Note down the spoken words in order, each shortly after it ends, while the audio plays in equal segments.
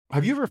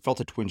Have you ever felt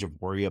a twinge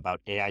of worry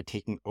about AI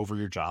taking over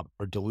your job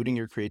or diluting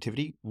your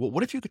creativity? Well,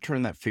 what if you could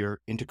turn that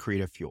fear into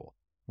creative fuel?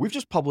 We've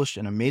just published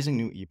an amazing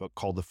new ebook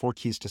called The 4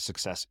 Keys to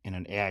Success in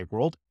an AI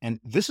World,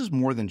 and this is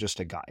more than just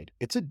a guide.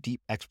 It's a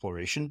deep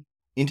exploration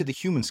into the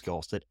human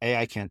skills that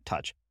AI can't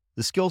touch,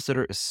 the skills that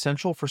are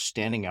essential for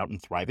standing out and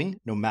thriving,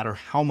 no matter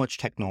how much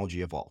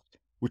technology evolves.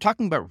 We're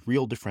talking about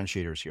real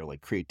differentiators here,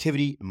 like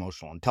creativity,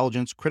 emotional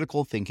intelligence,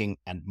 critical thinking,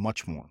 and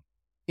much more.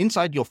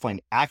 Inside, you'll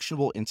find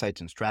actionable insights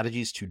and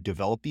strategies to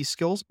develop these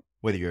skills,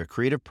 whether you're a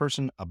creative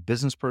person, a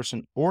business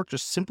person, or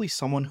just simply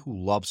someone who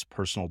loves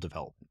personal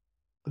development.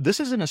 This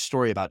isn't a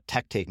story about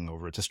tech taking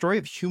over. It's a story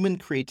of human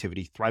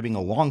creativity thriving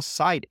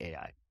alongside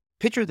AI.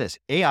 Picture this,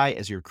 AI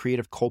as your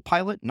creative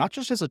co-pilot, not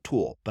just as a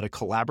tool, but a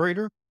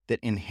collaborator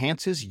that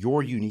enhances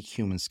your unique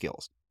human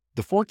skills.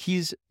 The 4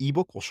 Keys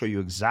ebook will show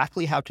you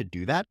exactly how to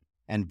do that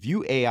and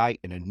view AI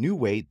in a new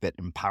way that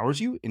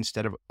empowers you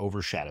instead of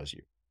overshadows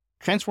you.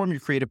 Transform your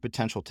creative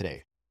potential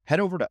today. Head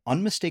over to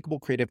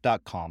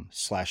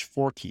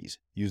unmistakablecreative.com/4keys.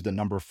 Use the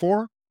number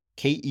 4,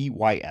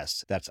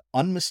 KEYS. That's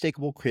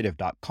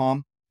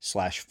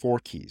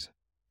unmistakablecreative.com/4keys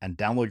and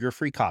download your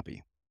free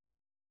copy.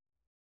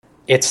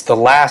 It's the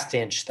last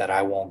inch that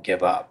I won't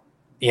give up.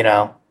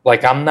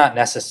 Like I'm not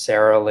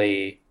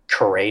necessarily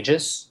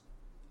courageous,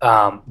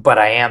 but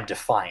I am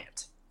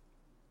defiant,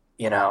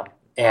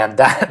 and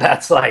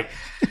that's like,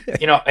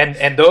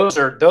 and those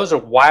are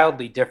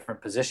wildly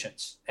different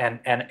positions.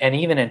 And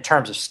even in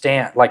terms of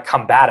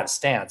combative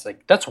stance,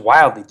 like that's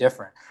wildly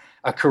different.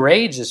 A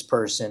courageous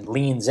person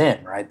leans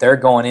in, right? They're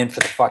going in for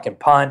the fucking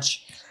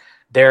punch.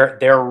 They're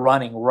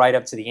running right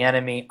up to the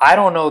enemy. I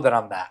don't know that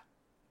I'm that.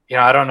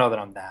 I don't know that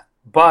I'm that.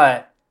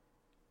 But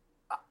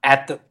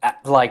I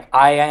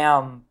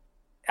am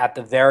at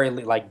the very,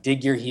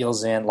 dig your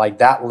heels in, like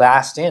that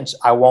last inch,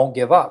 I won't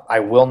give up.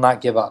 I will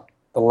not give up.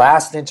 The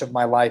last inch of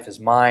my life is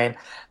mine.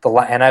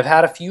 And I've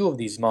had a few of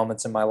these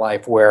moments in my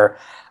life where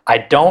I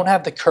don't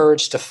have the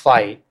courage to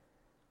fight,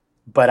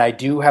 but I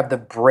do have the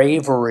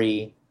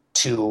bravery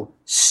to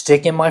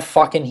stick in my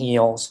fucking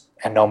heels.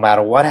 And no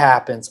matter what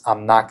happens,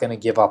 I'm not going to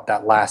give up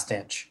that last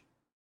inch.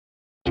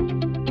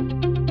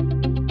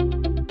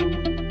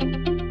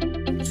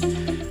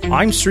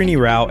 I'm Srini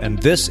Rao,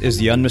 and this is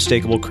the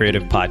Unmistakable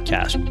Creative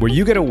Podcast, where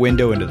you get a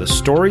window into the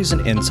stories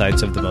and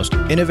insights of the most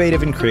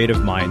innovative and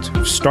creative minds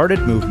who've started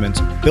movements,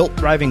 built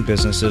thriving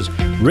businesses,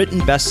 written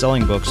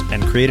best-selling books,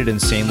 and created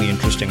insanely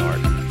interesting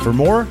art. For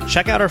more,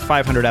 check out our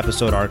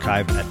 500-episode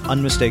archive at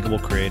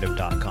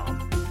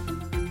unmistakablecreative.com.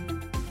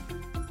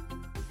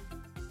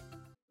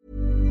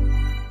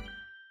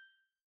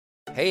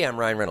 Hey, I'm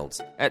Ryan Reynolds.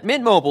 At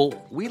Mint Mobile,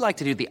 we like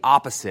to do the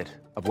opposite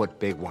of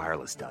what Big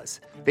Wireless does.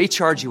 They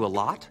charge you a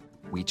lot.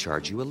 We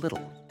charge you a little.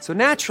 So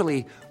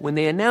naturally, when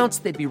they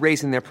announced they'd be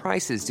raising their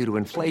prices due to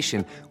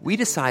inflation, we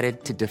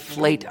decided to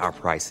deflate our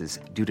prices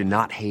due to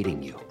not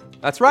hating you.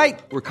 That's right.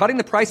 We're cutting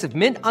the price of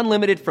Mint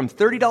Unlimited from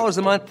 $30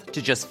 a month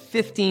to just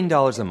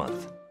 $15 a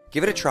month.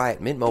 Give it a try at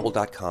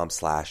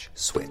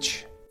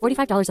mintmobile.com/switch.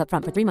 $45 up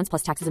front for 3 months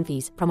plus taxes and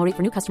fees. Promo rate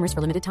for new customers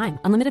for limited time.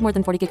 Unlimited more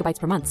than 40 gigabytes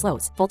per month.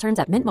 Slows full terms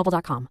at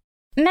mintmobile.com.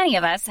 Many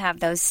of us have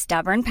those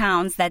stubborn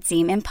pounds that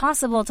seem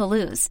impossible to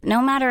lose,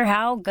 no matter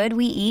how good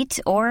we eat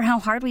or how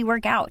hard we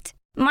work out.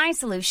 My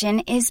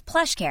solution is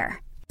PlushCare.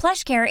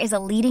 PlushCare is a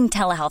leading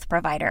telehealth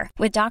provider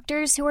with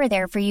doctors who are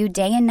there for you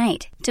day and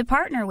night to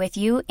partner with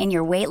you in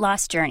your weight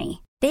loss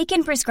journey. They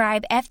can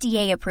prescribe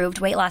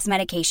FDA-approved weight loss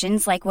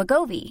medications like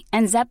Wegovy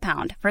and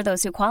Zepbound for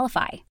those who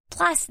qualify.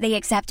 Plus, they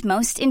accept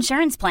most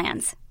insurance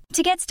plans.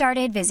 To get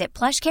started, visit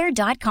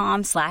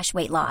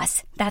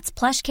plushcare.com/weightloss. That's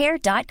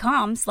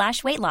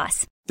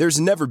plushcare.com/weightloss. There's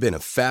never been a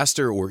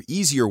faster or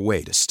easier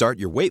way to start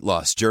your weight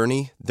loss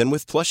journey than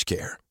with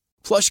PlushCare.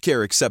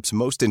 PlushCare accepts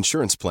most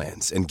insurance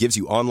plans and gives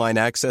you online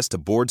access to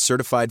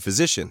board-certified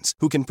physicians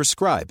who can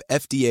prescribe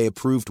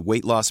FDA-approved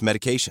weight loss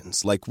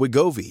medications like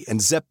Wegovy and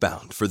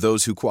Zepbound for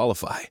those who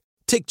qualify.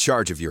 Take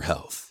charge of your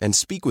health and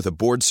speak with a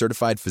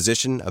board-certified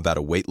physician about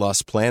a weight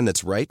loss plan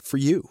that's right for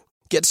you.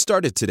 Get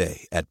started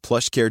today at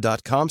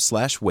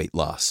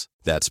plushcare.com/weightloss.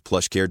 That's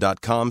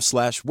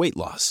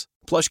plushcare.com/weightloss.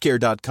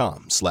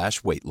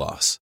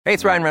 plushcare.com/weightloss. Hey,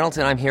 it's Ryan Reynolds,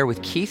 and I'm here with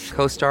Keith,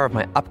 co-star of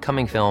my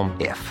upcoming film,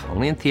 If,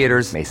 only in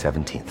theaters May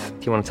 17th.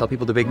 Do you want to tell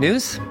people the big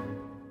news?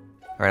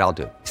 All right, I'll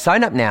do it.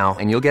 Sign up now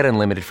and you'll get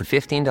unlimited for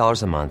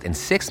 $15 a month and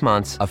 6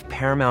 months of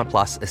Paramount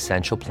Plus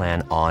Essential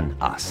Plan on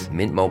us.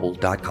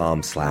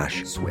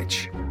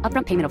 mintmobile.com/switch.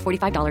 Upfront payment of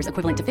 $45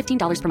 equivalent to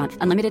 $15 per month.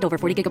 Unlimited over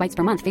 40 gigabytes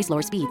per month. Face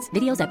lower speeds.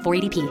 Videos at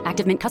 480p.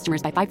 Active Mint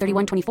customers by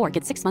 531.24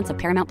 get 6 months of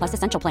Paramount Plus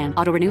Essential Plan.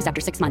 Auto renews after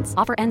 6 months.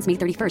 Offer ends May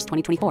 31st,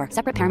 2024.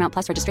 Separate Paramount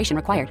Plus registration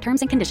required. Terms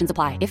and conditions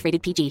apply if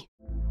rated PG.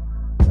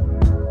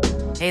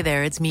 Hey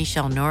there, it's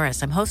Michelle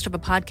Norris. I'm host of a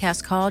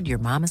podcast called Your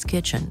Mama's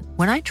Kitchen.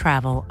 When I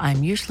travel,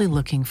 I'm usually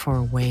looking for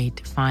a way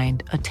to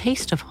find a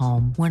taste of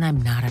home when I'm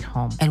not at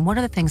home. And one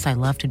of the things I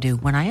love to do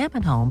when I am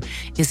at home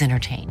is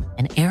entertain.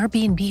 And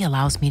Airbnb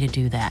allows me to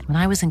do that. When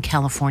I was in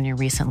California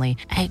recently,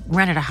 I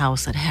rented a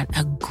house that had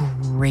a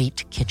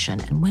great kitchen.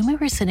 And when we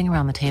were sitting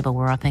around the table,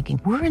 we're all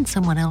thinking, we're in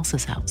someone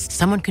else's house.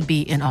 Someone could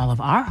be in all of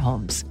our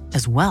homes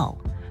as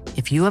well.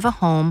 If you have a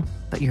home,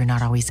 but you're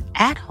not always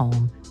at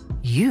home,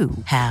 you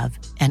have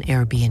an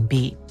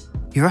Airbnb.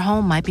 Your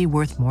home might be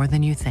worth more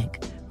than you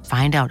think.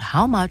 Find out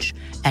how much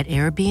at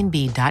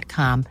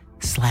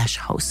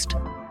airbnb.com/host.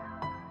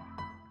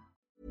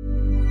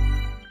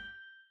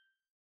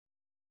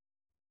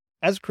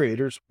 As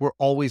creators, we're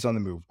always on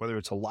the move. Whether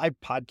it's a live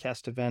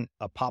podcast event,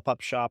 a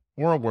pop-up shop,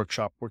 or a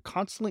workshop, we're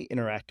constantly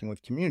interacting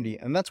with community,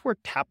 and that's where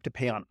Tap to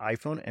Pay on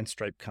iPhone and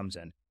Stripe comes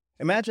in.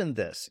 Imagine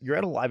this. You're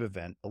at a live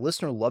event, a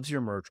listener loves your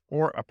merch,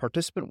 or a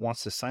participant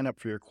wants to sign up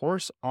for your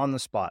course on the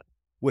spot.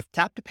 With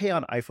Tap to Pay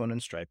on iPhone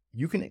and Stripe,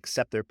 you can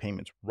accept their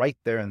payments right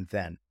there and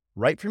then,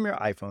 right from your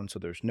iPhone, so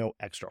there's no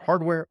extra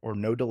hardware or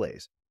no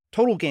delays.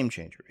 Total game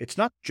changer. It's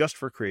not just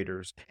for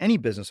creators. Any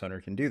business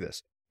owner can do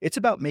this. It's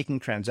about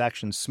making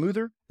transactions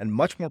smoother and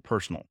much more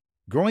personal,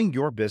 growing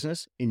your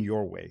business in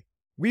your way.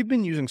 We've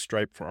been using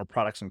Stripe for our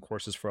products and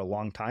courses for a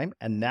long time,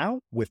 and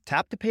now with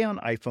Tap to Pay on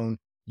iPhone,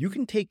 you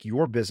can take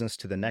your business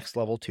to the next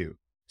level too.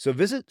 So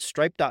visit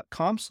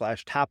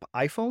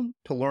stripe.com/tapiphone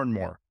to learn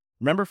more.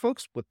 Remember,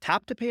 folks, with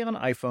Tap to Pay on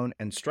iPhone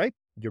and Stripe,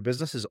 your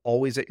business is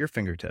always at your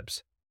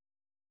fingertips.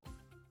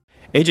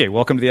 AJ,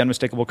 welcome to the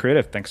Unmistakable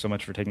Creative. Thanks so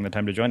much for taking the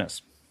time to join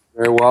us.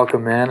 Very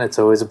welcome, man. It's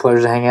always a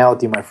pleasure to hang out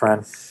with you, my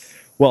friend.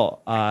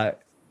 Well,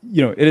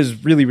 it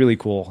is really, really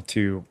cool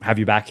to have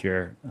you back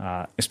here,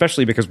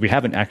 especially because we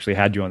haven't actually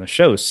had you on the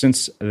show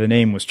since the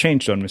name was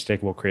changed to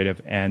Unmistakable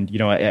Creative. And,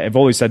 I've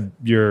always said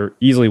you're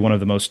easily one of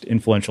the most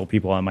influential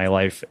people in my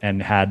life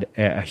and had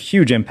a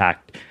huge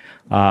impact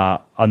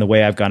on the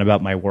way I've gone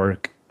about my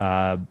work,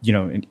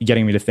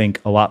 getting me to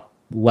think a lot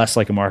less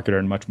like a marketer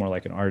and much more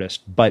like an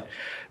artist. But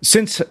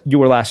since you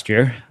were last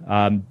year,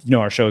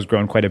 our show has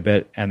grown quite a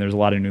bit and there's a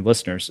lot of new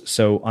listeners.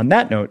 So on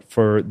that note,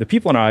 for the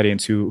people in our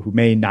audience who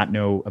may not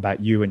know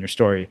about you and your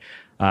story,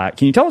 can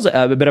you tell us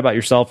a bit about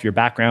yourself, your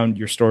background,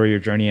 your story, your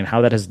journey, and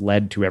how that has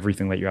led to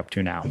everything that you're up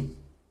to now?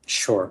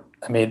 Sure.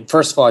 I mean,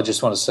 first of all, I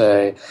just want to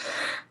say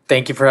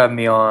thank you for having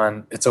me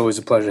on. It's always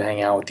a pleasure to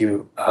hang out with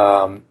you.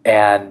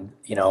 And,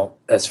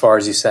 as far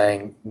as you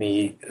saying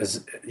me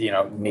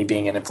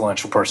being an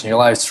influential person in your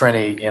life,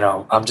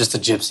 Srini, I'm just a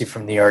gypsy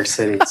from New York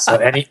City. So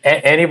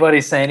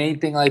anybody saying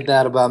anything like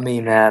that about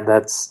me, man,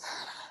 that's,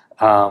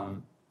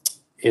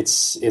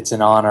 it's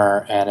an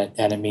honor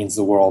and it means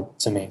the world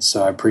to me.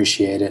 So I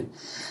appreciate it.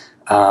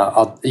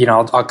 I'll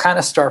kind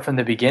of start from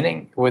the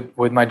beginning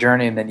with my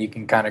journey, and then you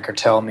can kind of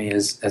curtail me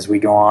as we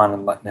go on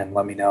and let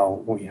me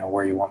know,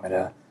 where you want me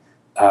to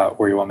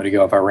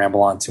go if I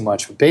ramble on too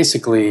much. But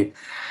basically,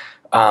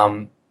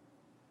 I'll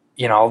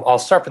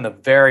start from the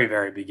very,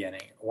 very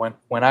beginning.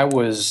 When I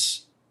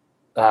was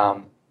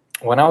in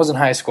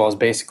high school, I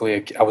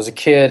was a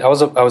kid. I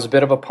was a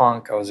bit of a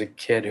punk. I was a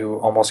kid who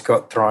almost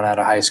got thrown out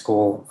of high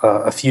school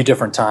a few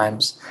different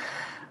times,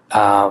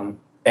 and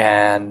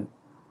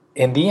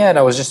in the end,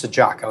 I was just a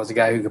jock. I was a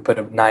guy who could put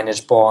a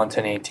 9-inch ball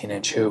into an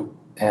 18-inch hoop.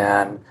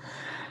 And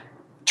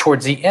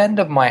towards the end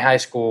of my high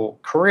school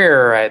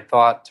career, I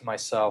thought to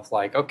myself,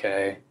 like,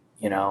 okay,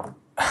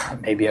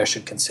 maybe I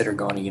should consider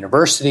going to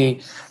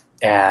university.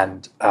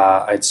 And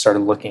I'd started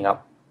looking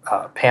up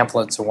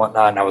pamphlets and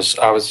whatnot. And I was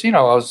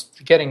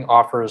getting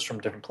offers from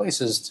different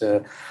places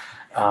to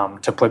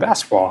play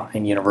basketball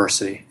in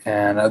university.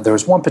 And there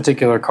was one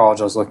particular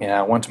college I was looking at.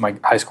 I went to my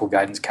high school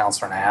guidance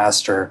counselor and I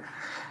asked her,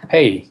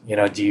 hey,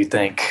 do you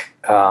think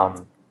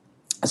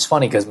it's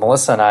funny because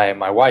Melissa and I,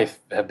 my wife,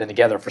 have been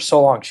together for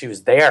so long. She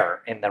was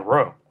there in the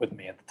room with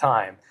me at the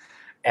time.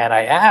 And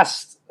I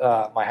asked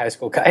my high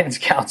school guidance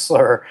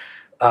counselor,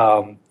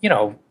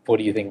 what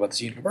do you think about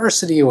this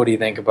university? What do you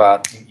think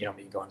about,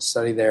 me going to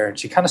study there? And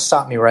she kind of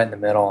stopped me right in the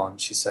middle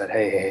and she said,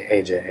 hey,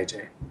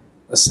 AJ,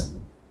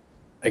 listen,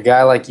 a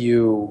guy like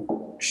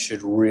you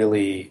should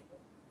really,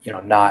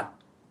 not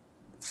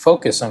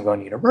focus on going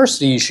to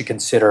university. You should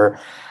consider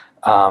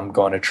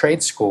going to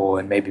trade school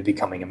and maybe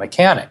becoming a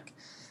mechanic.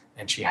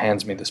 And she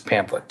hands me this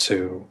pamphlet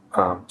to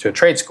a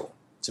trade school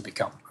to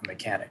become a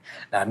mechanic.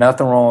 Now,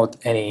 nothing wrong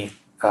with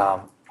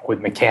with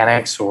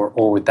mechanics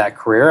or with that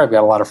career. I've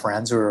got a lot of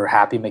friends who are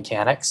happy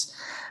mechanics.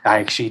 I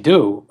actually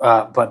do,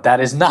 but that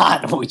is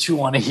not what you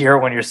want to hear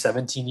when you're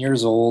 17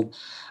 years old,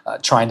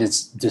 trying to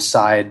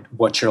decide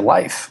what your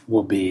life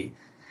will be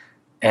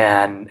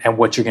and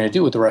what you're going to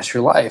do with the rest of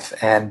your life.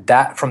 And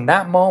that from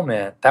that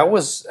moment, that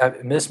was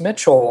Miss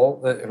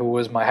Mitchell, who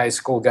was my high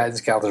school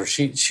guidance counselor.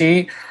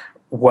 She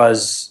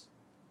was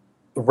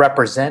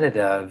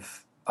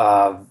representative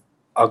of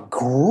a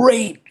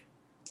great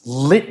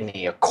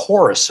litany, a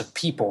chorus of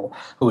people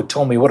who had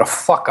told me what a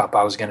fuck up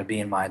I was going to be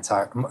in my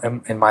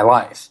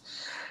life.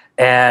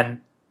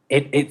 And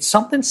it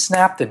something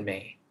snapped in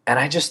me, and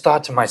I just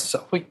thought to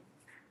myself,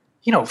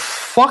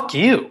 fuck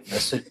you,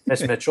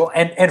 Miss Mitchell,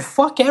 and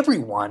fuck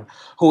everyone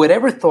who had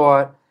ever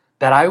thought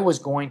that I was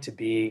going to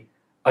be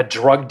a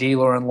drug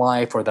dealer in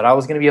life, or that I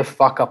was going to be a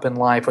fuck up in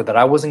life, or that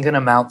I wasn't going to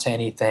amount to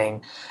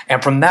anything.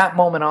 And from that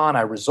moment on,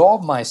 I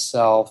resolved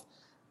myself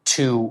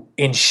to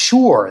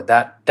ensure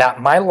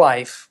that my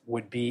life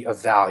would be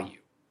of value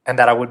and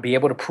that I would be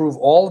able to prove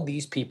all of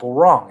these people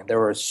wrong. And there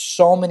were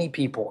so many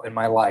people in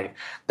my life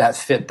that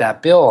fit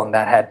that bill and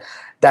that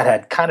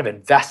had kind of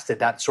invested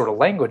that sort of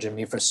language in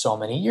me for so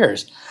many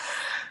years.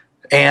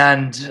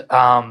 And,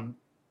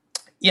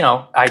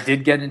 I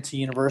did get into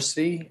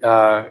university,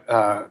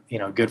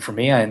 good for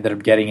me. I ended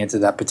up getting into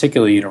that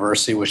particular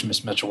university, which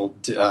Miss Mitchell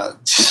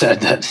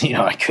said that,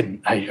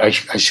 I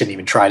shouldn't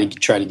even try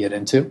to get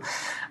into.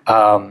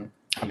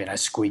 I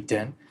squeaked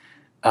in.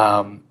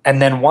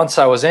 And then once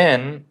I was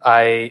in,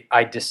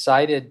 I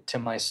decided to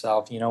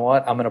myself, you know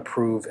what, I'm going to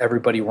prove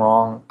everybody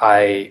wrong.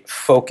 I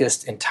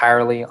focused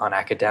entirely on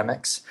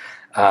academics.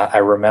 I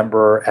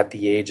remember at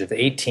the age of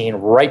 18,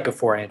 right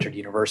before I entered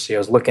university, I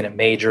was looking at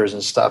majors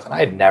and stuff, and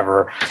I didn't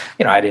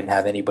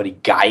have anybody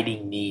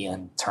guiding me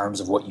in terms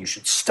of what you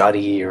should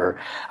study, or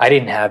I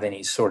didn't have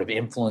any sort of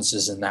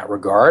influences in that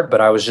regard,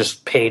 but I was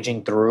just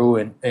paging through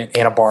in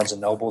Anna Barnes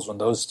and Nobles, when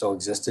those still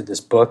existed, this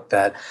book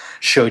that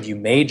showed you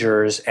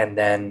majors, and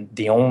then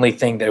the only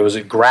thing that it was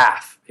a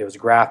graph. It was a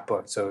graph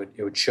book, so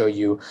it would show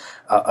you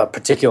a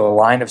particular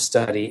line of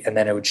study, and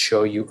then it would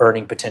show you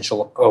earning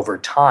potential over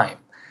time.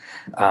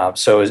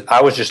 So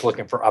I was just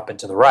looking for up and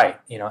to the right.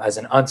 As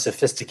an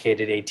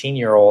unsophisticated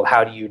 18-year-old,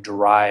 how do you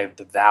derive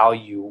the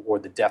value or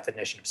the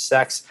definition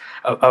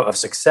of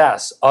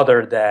success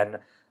other than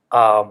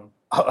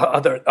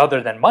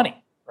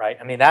money, right?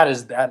 I mean, that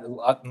is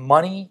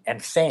money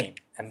and fame,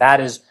 and that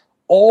is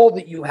all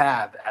that you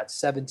have at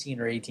 17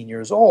 or 18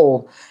 years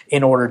old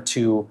in order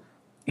to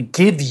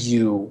give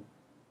you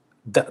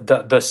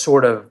the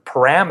sort of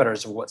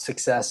parameters of what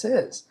success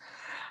is.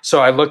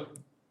 So I looked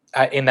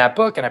in that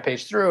book, and I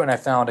paged through, and I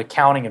found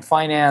accounting and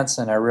finance,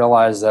 and I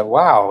realized that,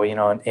 wow, in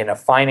a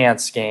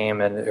finance game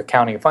and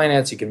accounting and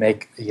finance, you can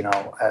make,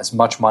 as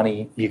much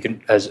money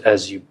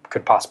as you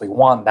could possibly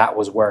want. That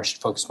was where I should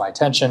focus my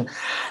attention.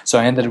 So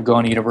I ended up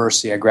going to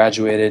university. I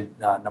graduated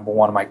number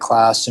one in my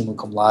class, summa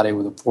cum laude,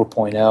 with a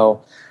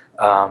 4.0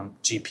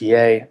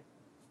 GPA.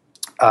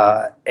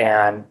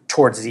 And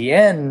towards the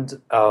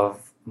end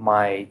of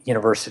my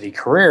university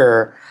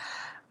career,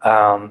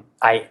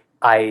 I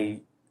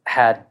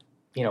had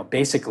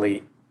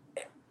basically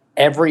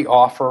every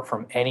offer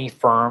from any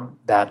firm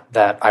that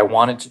I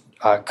wanted,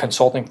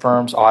 consulting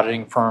firms,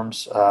 auditing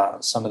firms,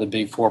 some of the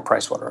big four,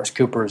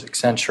 PricewaterhouseCoopers,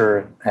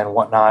 Accenture, and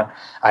whatnot.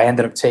 I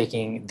ended up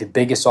taking the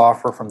biggest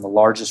offer from the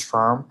largest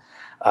firm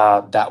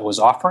that was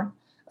offering.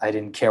 I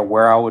didn't care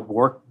where I would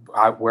work,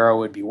 where I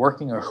would be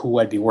working, or who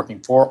I'd be working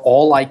for.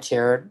 All I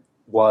cared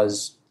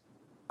was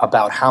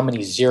about how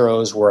many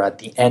zeros were at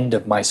the end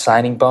of my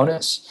signing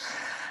bonus.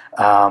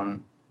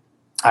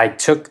 I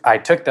took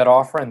that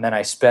offer, and then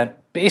I spent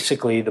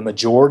basically the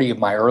majority of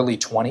my early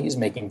 20s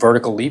making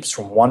vertical leaps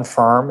from one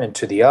firm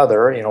into the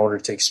other in order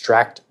to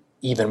extract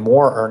even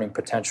more earning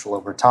potential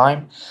over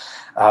time,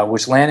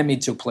 which landed me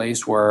to a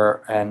place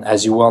where, and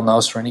as you well know,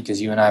 Srini,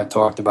 because you and I have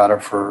talked about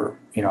it for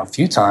a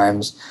few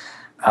times,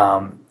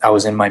 I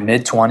was in my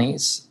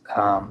mid-20s.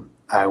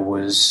 I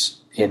was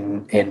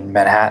in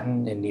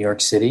Manhattan, in New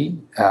York City,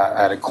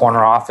 at a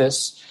corner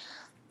office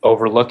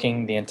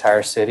overlooking the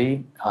entire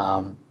city.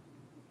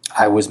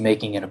 I was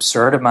making an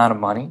absurd amount of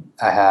money.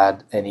 I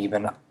had an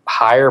even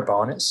higher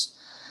bonus.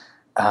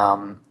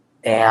 The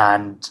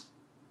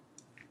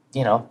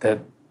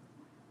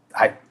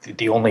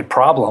only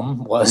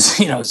problem was,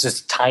 it's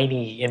this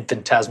tiny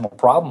infinitesimal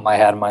problem I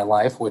had in my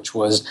life, which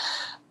was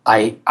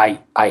I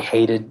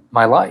hated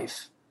my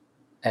life.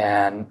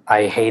 And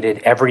I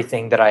hated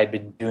everything that I had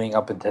been doing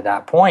up until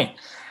that point.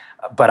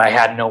 But I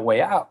had no way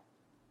out.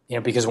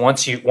 Because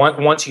once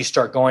you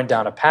start going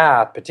down a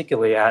path,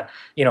 particularly at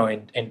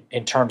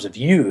in terms of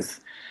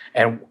youth,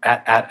 and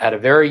at a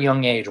very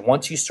young age,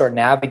 once you start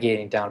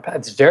navigating down a path,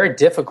 it's very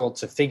difficult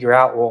to figure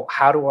out, well,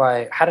 how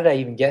did I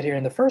even get here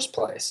in the first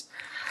place?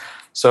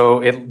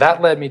 So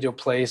that led me to a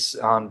place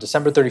on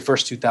December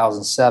 31st,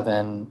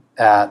 2007,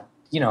 at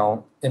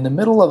in the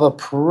middle of a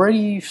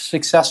pretty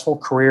successful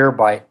career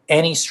by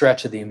any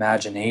stretch of the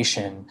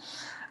imagination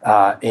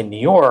in New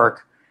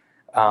York.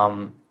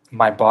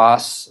 My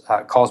boss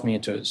calls me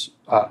into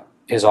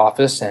his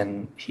office,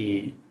 and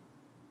he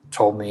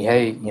told me,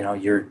 "Hey,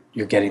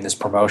 you're getting this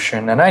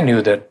promotion." And I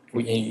knew that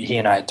he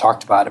and I had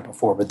talked about it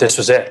before, but this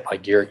was it.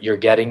 Like, you're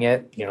getting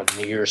it. The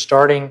new year is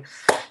starting.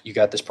 You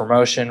got this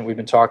promotion we've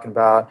been talking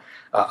about.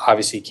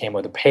 Obviously, it came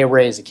with a pay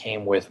raise. It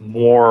came with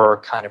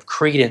more kind of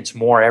credence,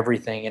 more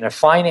everything. In a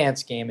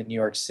finance game in New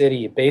York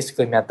City, it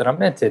basically meant that I'm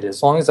minted.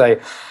 As long as I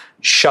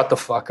shut the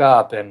fuck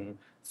up and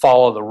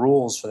follow the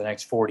rules for the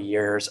next 40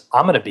 years,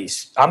 I'm gonna be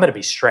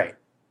straight.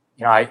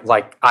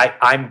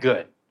 I'm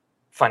good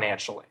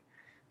financially,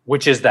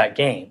 which is that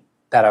game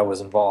that I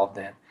was involved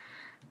in.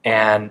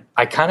 And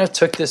I kind of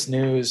took this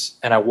news,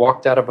 and I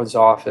walked out of his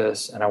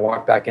office, and I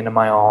walked back into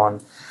my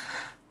own,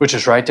 which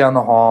is right down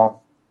the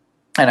hall.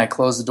 And I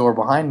closed the door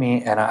behind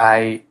me, and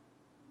I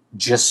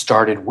just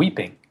started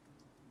weeping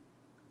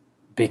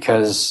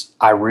because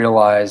I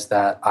realized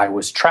that I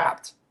was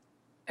trapped.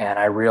 And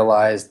I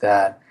realized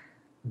that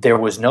there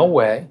was no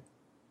way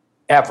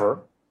ever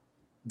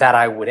that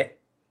I would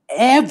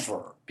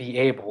ever be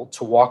able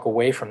to walk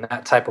away from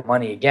that type of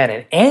money again.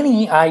 And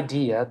any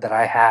idea that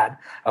I had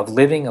of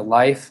living a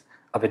life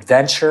of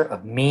adventure,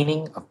 of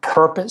meaning, of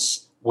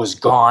purpose was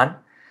gone.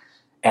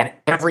 And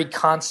every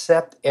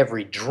concept,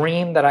 every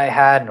dream that I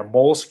had in a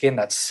moleskin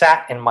that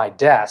sat in my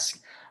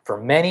desk for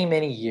many,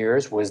 many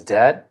years was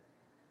dead.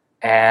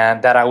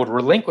 And that I would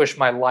relinquish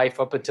my life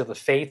up into the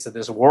fates of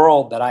this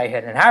world that I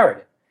had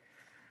inherited.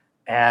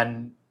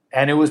 And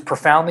it was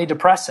profoundly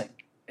depressing.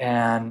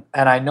 And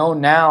I know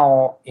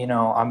now,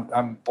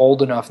 I'm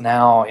old enough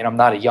now, I'm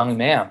not a young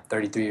man,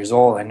 33 years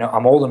old. I know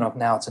I'm old enough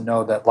now to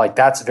know that like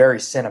that's very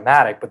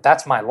cinematic, but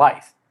that's my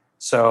life.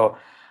 So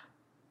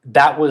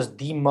that was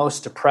the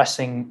most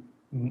depressing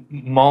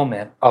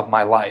moment of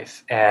my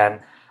life. And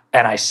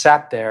I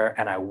sat there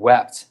and I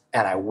wept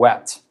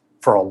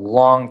for a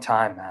long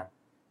time, man.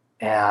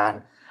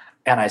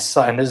 And I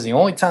saw, and this is the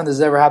only time this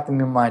has ever happened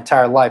to me in my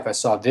entire life. I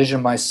saw a vision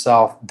of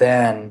myself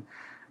then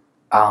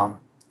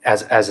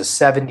as a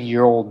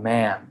 70-year-old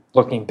man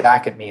looking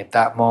back at me at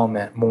that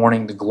moment,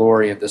 mourning the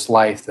glory of this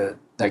life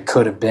that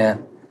could have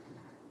been.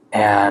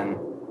 And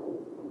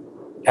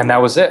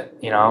that was it.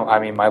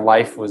 My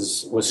life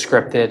was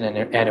scripted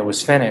and it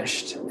was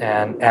finished.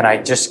 And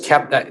I just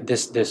kept that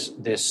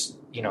this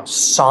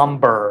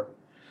somber,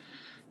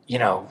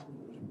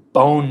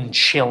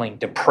 bone-chilling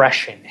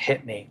depression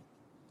hit me.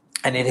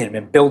 And it had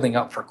been building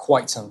up for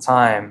quite some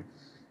time.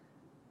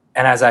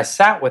 And as I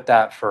sat with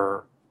that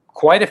for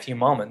quite a few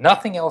moments,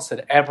 nothing else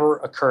had ever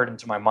occurred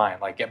into my mind.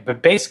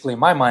 But basically in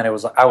my mind, I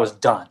was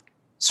done.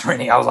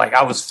 Srini,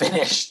 I was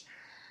finished.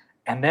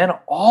 And then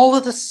all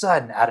of a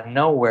sudden, out of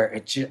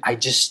nowhere, I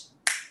just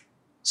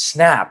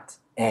snapped.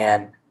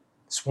 And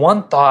this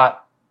one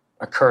thought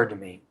occurred to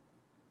me,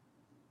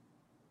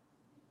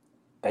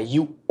 that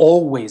you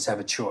always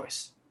have a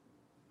choice,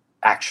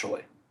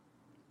 actually.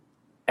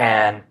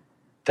 And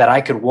that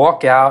I could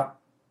walk out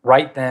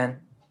right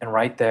then and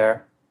right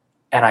there,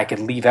 and I could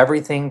leave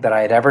everything that I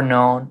had ever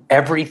known,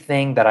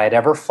 everything that I had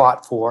ever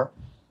fought for.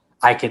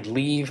 I could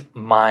leave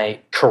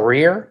my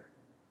career.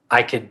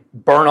 I could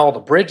burn all the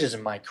bridges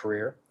in my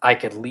career. I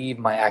could leave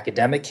my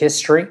academic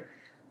history.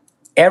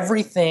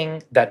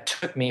 Everything that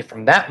took me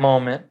from that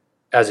moment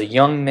as a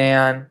young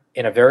man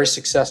in a very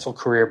successful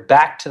career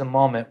back to the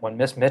moment when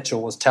Miss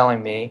Mitchell was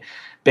telling me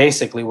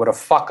basically what a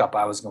fuck up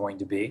I was going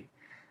to be.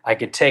 I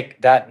could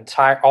take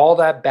all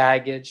that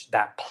baggage,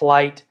 that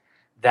plight,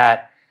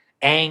 that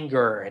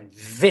anger and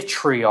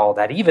vitriol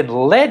that even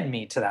led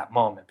me to that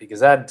moment,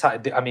 because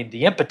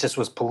the impetus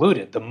was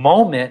polluted. The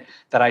moment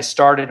that I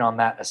started on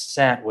that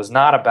ascent was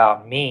not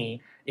about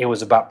me. It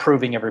was about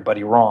proving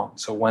everybody wrong.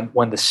 So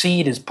when the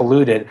seed is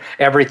polluted,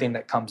 everything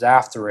that comes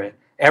after it,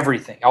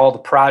 everything, all the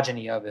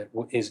progeny of it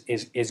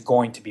is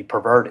going to be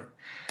perverted.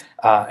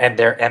 And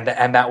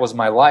that was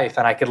my life.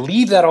 And I could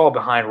leave that all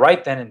behind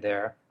right then and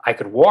there. I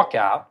could walk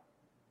out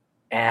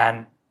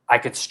and I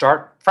could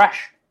start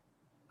fresh.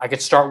 I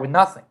could start with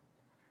nothing.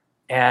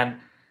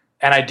 And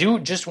I do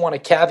just want to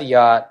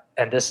caveat,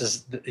 and this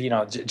is,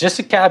 just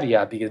a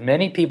caveat, because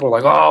many people are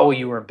like, oh, well,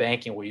 you were in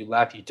banking where you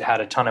left, you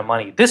had a ton of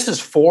money. This is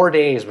 4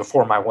 days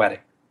before my wedding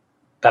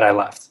that I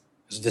left. It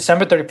was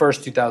December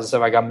 31st,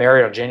 2007. I got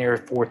married on January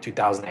 4th,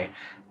 2008.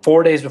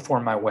 4 days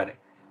before my wedding.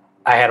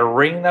 I had a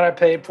ring that I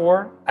paid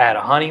for. I had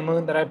a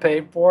honeymoon that I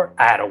paid for.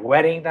 I had a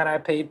wedding that I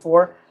paid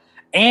for.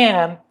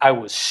 And I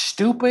was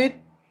stupid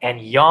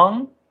and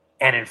young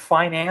and in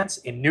finance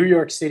in New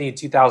York City in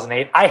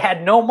 2008. I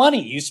had no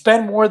money. You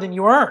spend more than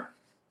you earn.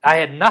 I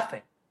had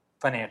nothing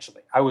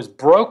financially. I was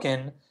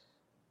broken,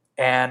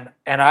 and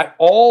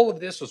all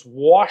of this was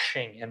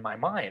washing in my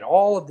mind.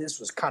 All of this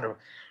was kind of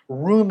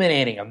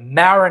ruminating and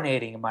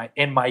marinating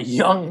in my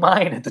young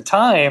mind at the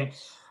time.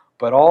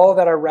 But all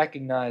that I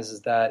recognize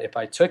is that if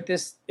I took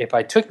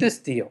this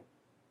deal,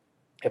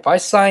 if I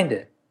signed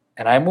it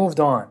and I moved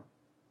on,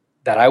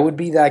 that I would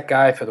be that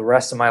guy for the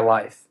rest of my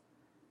life.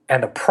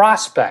 And the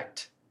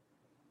prospect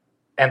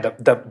and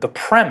the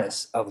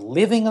premise of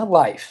living a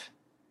life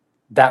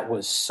that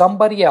was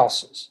somebody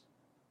else's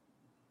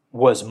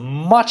was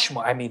much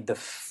more, the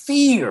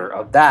fear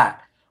of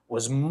that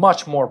was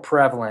much more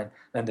prevalent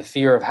than the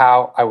fear of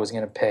how I was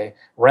going to pay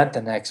rent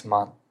the next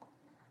month.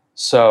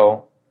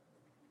 So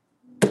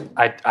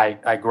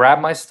I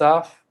grabbed my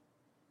stuff.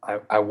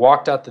 I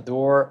walked out the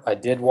door. I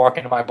did walk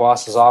into my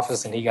boss's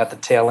office, and he got the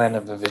tail end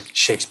of a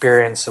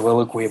Shakespearean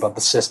soliloquy about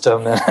the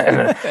system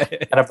and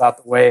about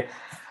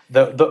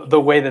the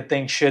way that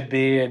things should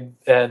be. And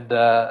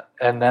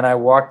then I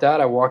walked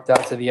out. I walked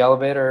out to the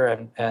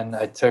elevator, and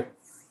I took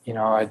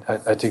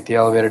I took the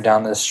elevator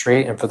down the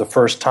street. And for the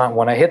first time,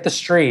 when I hit the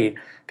street,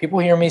 people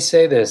hear me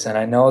say this, and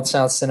I know it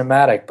sounds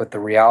cinematic, but the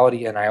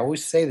reality, and I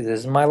always say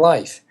this is my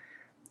life.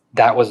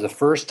 That was the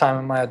first time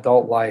in my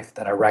adult life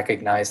that I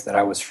recognized that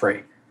I was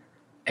free.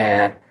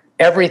 And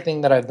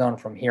everything that I've done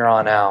from here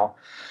on out.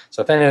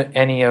 So if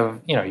any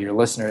of your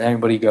listeners,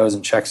 anybody goes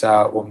and checks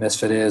out what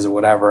Misfit is or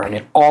whatever, I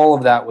mean, all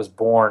of that was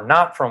born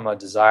not from a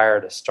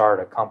desire to start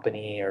a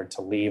company or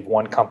to leave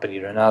one company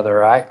to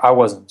another. I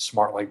wasn't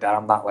smart like that.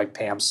 I'm not like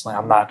Pam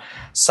Slam. I'm not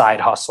side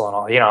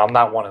hustling. I'm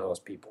not one of those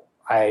people.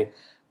 I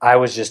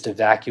was just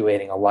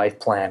evacuating a life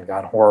plan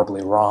gone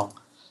horribly wrong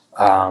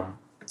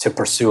to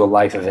pursue a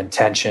life of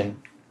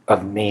intention,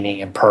 of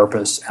meaning and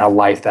purpose, and a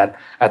life that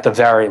at the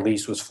very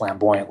least was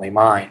flamboyantly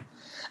mine.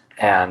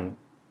 And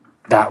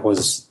that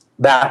was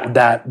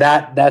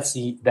that's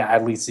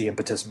at least the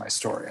impetus of my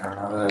story. I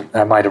don't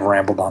know. I might have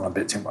rambled on a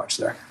bit too much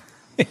there.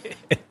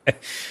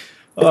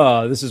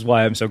 Oh, this is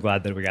why I'm so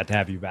glad that we got to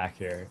have you back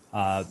here.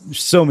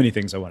 So many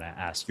things I want to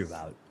ask you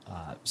about.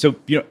 So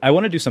I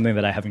want to do something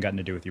that I haven't gotten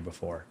to do with you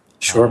before.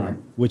 Sure,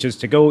 man. Which is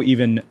to go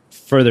even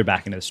further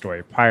back into the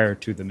story prior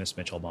to the Miss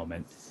Mitchell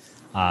moment,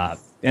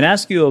 and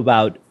ask you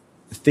about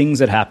things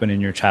that happened in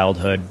your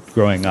childhood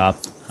growing up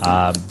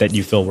that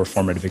you feel were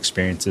formative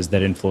experiences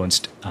that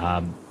influenced,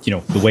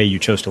 the way you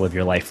chose to live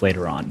your life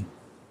later on.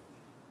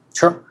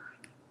 Sure.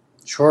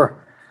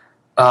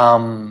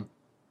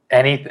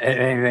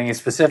 Anything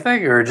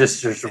specific or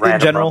just random? In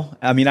general,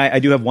 I mean, I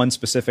do have one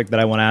specific that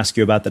I want to ask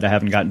you about that I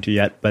haven't gotten to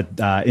yet, but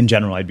in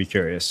general, I'd be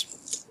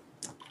curious.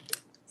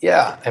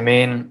 Yeah, I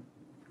mean,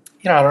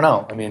 I don't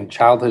know. I mean,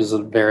 childhood is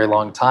a very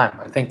long time.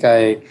 I think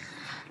I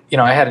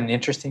had an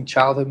interesting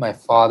childhood. My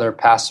father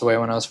passed away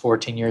when I was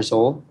 14 years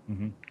old.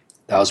 Mm-hmm.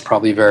 That was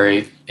probably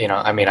very,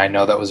 I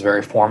know that was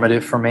very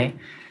formative for me.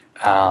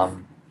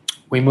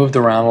 We moved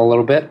around a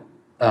little bit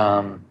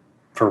for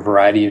a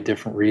variety of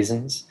different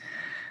reasons.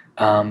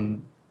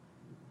 But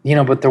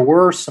there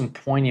were some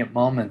poignant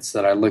moments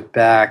that I look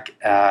back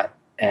at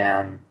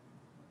and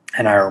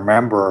I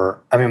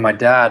remember, my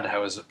dad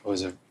was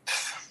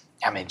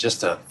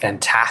just a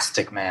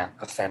fantastic man.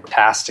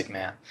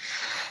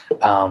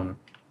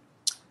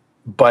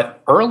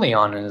 But early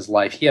on in his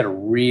life, he had a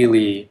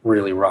really,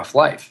 really rough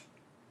life.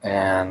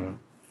 And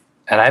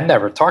I've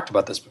never talked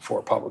about this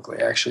before publicly,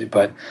 actually,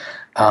 but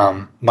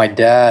my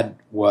dad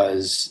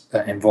was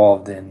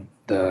involved in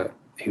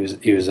he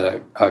was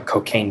a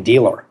cocaine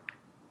dealer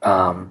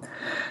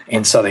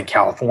in Southern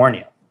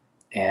California.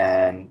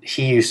 And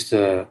he used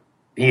to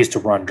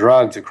run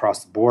drugs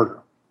across the border.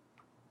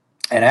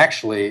 And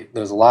actually,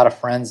 there's a lot of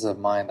friends of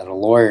mine that are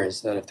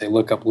lawyers that if they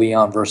look up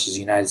Leon versus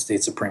United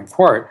States Supreme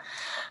Court,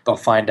 they'll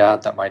find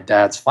out that my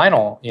dad's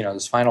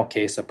this final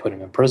case that put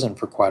him in prison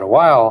for quite a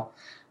while,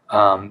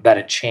 that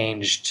it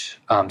changed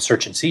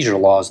search and seizure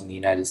laws in the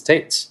United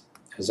States.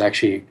 It was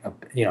actually,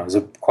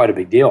 quite a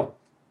big deal.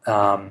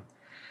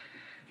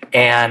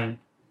 And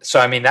so,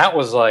 that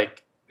was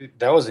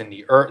in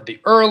the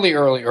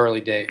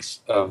early days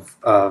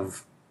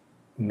of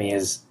me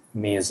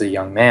as a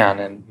young man.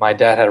 And my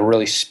dad had a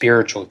really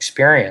spiritual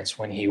experience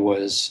when he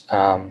was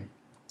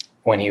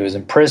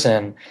in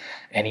prison,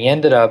 and he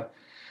ended up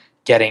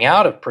getting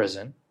out of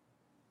prison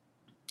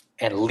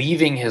and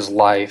leaving his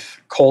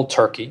life cold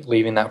turkey,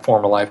 leaving that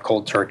former life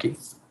cold turkey,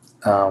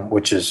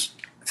 which is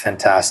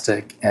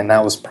fantastic. And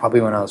that was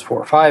probably when I was 4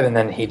 or 5, and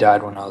then he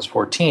died when I was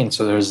 14.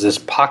 So there was this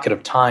pocket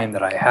of time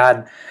that I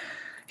had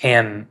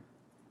him,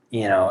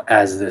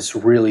 as this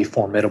really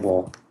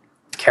formidable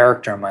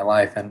character in my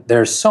life. And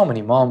there's so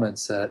many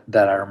moments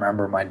that I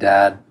remember my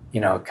dad,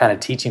 kind of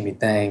teaching me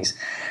things.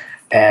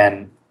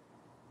 And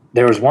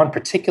there was one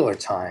particular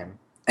time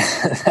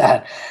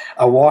that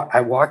I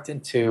walked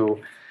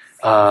into,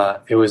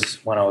 it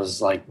was when I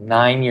was like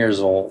 9 years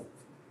old.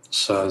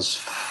 So it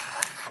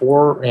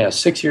was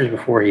 6 years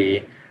before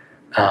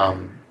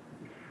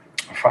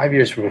 5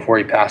 years before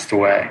he passed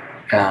away.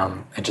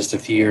 And just a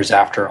few years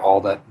after all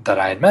that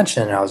I had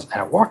mentioned, and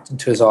I walked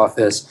into his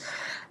office,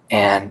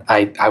 and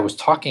I was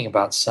talking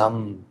about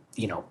some,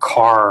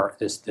 car,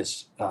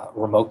 this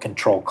remote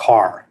control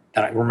car.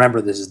 And I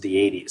remember this is the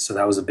 80s, so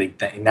that was a big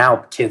thing.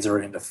 Now kids are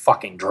into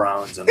fucking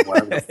drones and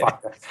whatever the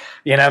fuck.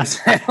 You know what I'm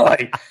saying?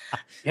 Like,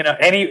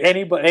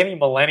 any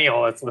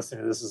millennial that's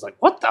listening to this is like,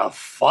 what the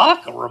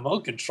fuck? A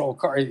remote control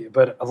car?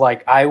 But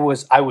like, I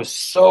was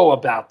so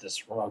about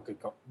this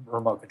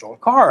remote control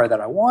car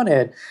that I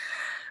wanted.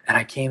 And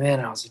I came in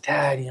and I was like,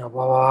 Dad, blah,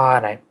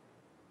 blah.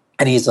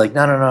 And he's like,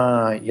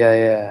 no,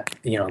 yeah.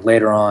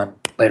 Later on,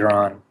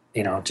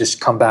 just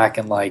come back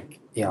in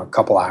like, a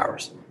couple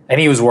hours. And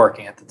he was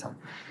working at the time.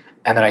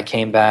 And then I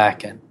came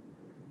back and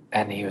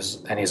he's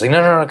like,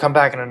 no, come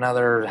back in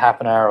another half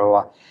an hour or a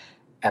while.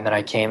 And then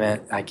I came in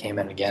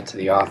again to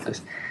the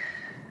office.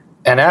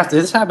 And after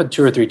this happened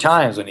 2 or 3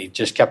 times when he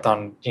just kept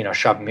on,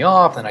 shoving me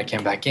off, then I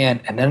came back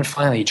in. And then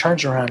finally he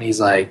turns around and he's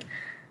like,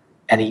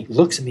 and he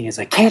looks at me and he's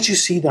like, can't you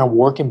see that I'm a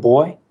working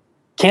boy?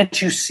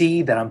 Can't you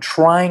see that I'm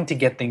trying to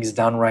get things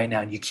done right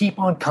now? And you keep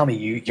on coming.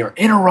 You're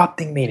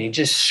interrupting me. And he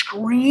just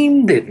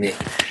screamed at me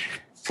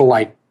for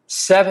like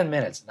 7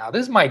 minutes. Now,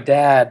 this is my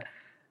dad,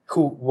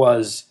 who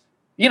was,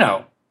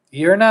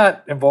 you're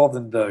not involved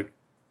in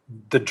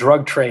the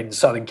drug trade in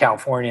Southern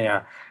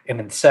California in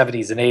the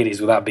 70s and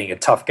 80s without being a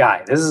tough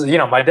guy. This is,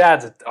 my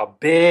dad's a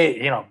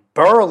big,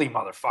 burly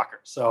motherfucker.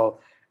 So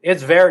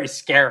It's very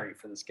scary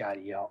for this guy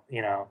to yell,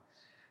 you know.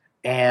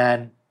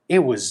 And it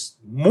was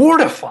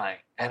mortifying.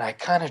 And I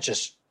kind of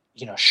just,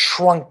 you know,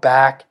 shrunk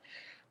back,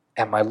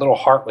 and my little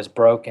heart was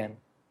broken.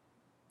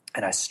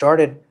 And I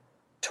started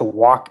to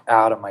walk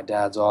out of my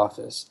dad's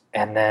office.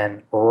 And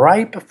then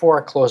right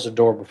before I closed the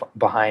door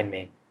behind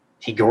me,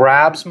 he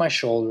grabs my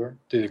shoulder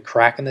through the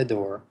crack in the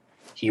door.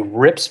 He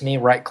rips me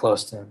right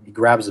close to him. He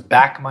grabs the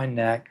back of my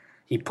neck.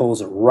 He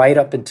pulls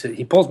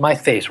my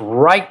face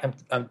right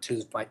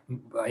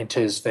into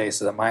his face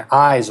so that my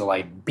eyes are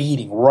like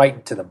beating right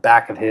into the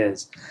back of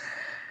his.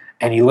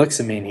 And he looks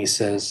at me and he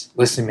says,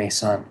 "Listen to me,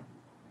 son,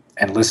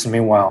 and listen to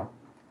me well.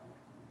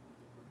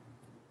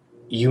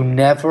 You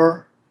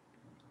never,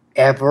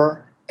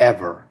 ever,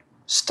 ever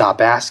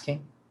stop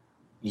asking.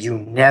 You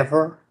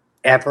never,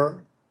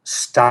 ever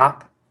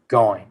stop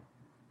going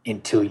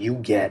until you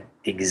get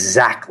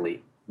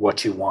exactly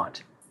what you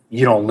want.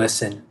 You don't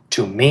listen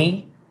to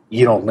me.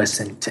 You don't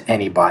listen to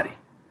anybody.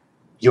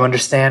 You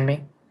understand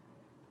me?"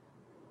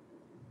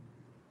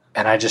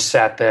 And I just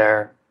sat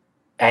there.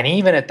 And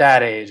even at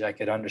that age, I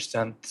could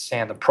understand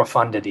the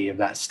profundity of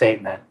that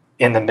statement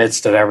in the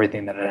midst of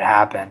everything that had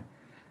happened.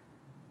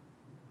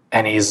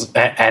 And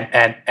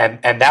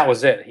and that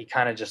was it. He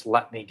kind of just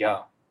let me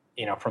go,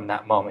 you know, from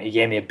that moment. He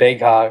gave me a big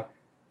hug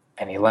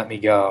and he let me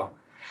go.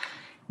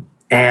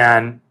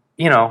 And,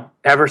 you know,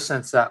 ever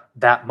since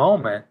that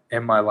moment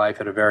in my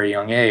life at a very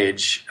young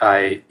age,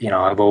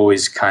 I've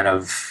always kind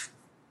of,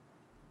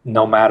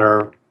 no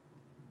matter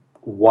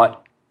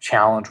what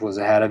challenge was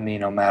ahead of me,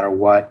 no matter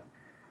what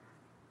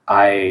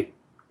I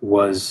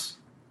was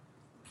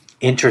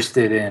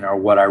interested in or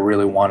what I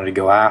really wanted to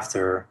go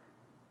after,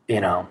 you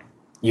know,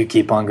 you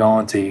keep on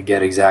going till you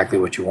get exactly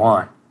what you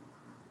want.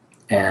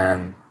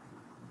 And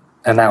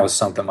that was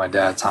something my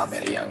dad taught me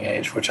at a young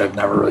age, which I've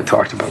never really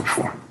talked about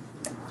before.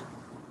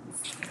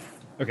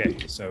 Okay,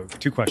 so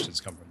 2 questions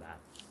come from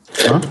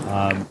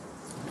that.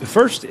 The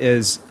first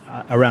is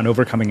around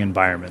overcoming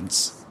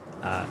environments.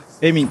 I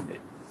mean,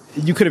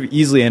 you could have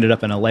easily ended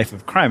up in a life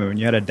of crime. I mean,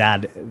 you had a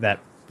dad that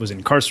was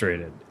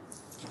incarcerated,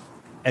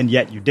 and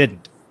yet you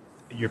didn't.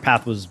 Your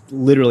path was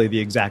literally the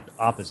exact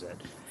opposite.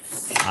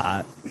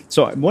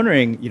 So I'm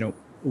wondering, you know,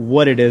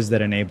 what it is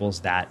that enables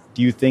that.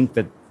 Do you think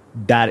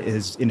that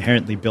is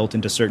inherently built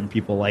into certain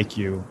people like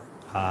you,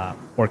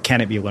 or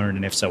can it be learned,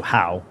 and if so,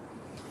 how?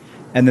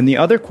 And then the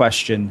other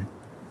question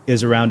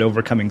is around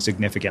overcoming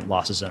significant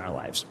losses in our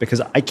lives,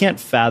 because I can't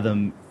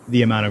fathom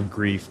the amount of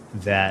grief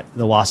that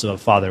the loss of a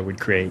father would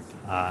create,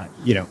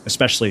 you know,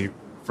 especially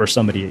for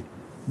somebody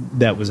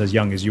that was as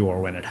young as you were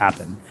when it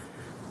happened.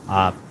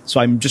 So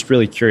I'm just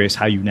really curious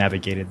how you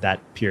navigated that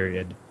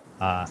period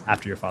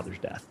after your father's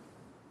death.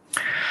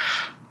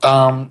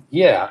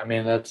 Yeah, I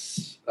mean,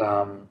 that's,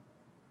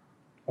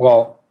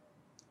 well,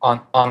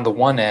 on the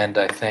one end,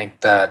 I think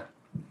that,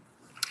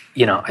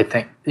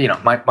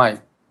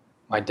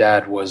 my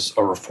dad was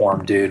a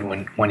reformed dude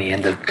when he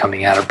ended up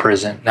coming out of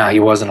prison. Now, he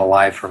wasn't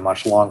alive for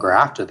much longer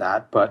after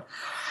that, but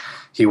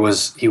he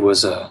was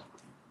a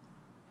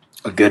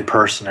good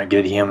person, a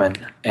good human,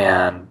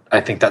 and I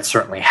think that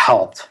certainly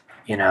helped,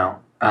 you know.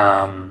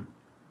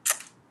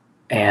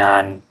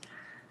 And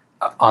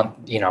on,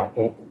 you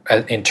know,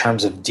 in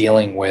terms of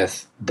dealing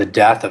with the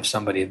death of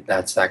somebody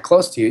that's that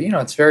close to you, you know,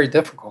 it's very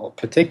difficult.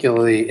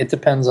 Particularly, it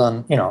depends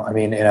on, you know, I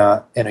mean, in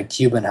a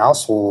Cuban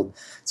household,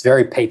 it's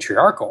very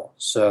patriarchal.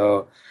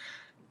 So,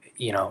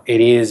 you know,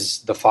 it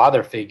is, the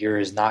father figure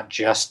is not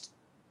just,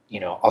 you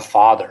know, a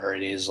father.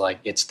 It is like,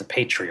 it's the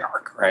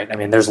patriarch, right? I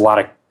mean, there's a lot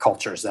of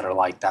cultures that are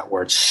like that,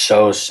 where it's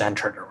so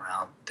centered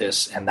around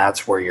this, and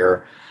that's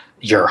where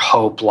your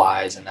hope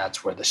lies, and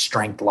that's where the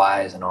strength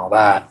lies, and all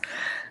that.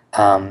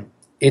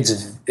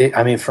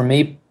 I mean, for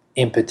me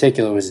in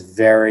particular, it was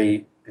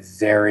very,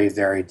 very,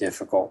 very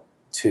difficult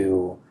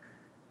to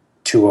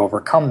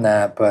overcome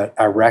that. But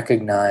I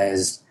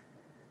recognized,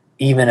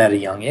 even at a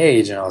young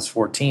age, and I was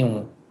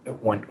 14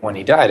 when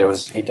he died.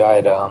 He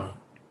died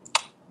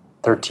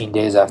 13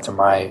 days after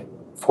my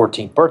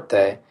 14th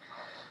birthday.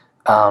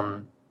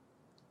 I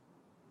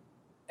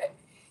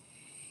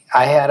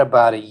had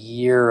about a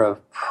year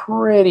of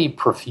pretty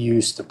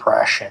profuse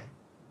depression.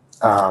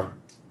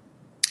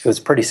 It was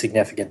pretty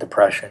significant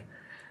depression.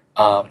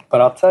 But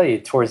I'll tell you,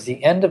 towards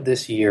the end of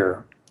this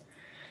year,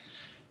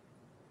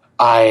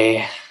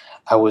 I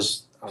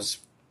was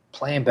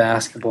playing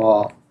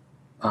basketball,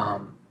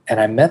 and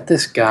I met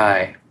this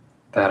guy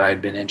that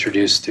I'd been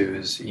introduced to.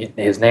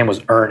 His name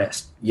was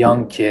Ernest,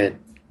 young kid,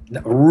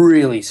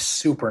 really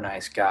super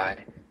nice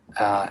guy,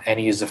 and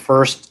he was the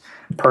first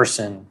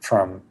person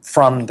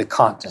from the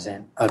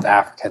continent of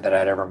Africa that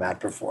I'd ever met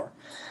before.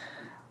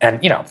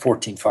 And, you know,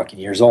 14 fucking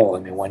years old. I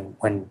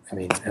mean,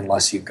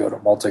 unless you go to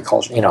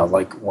multicultural, you know,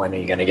 like, when are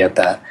you going to get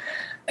that?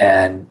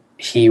 And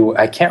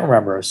I can't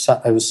remember.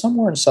 It was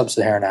somewhere in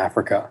sub-Saharan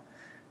Africa.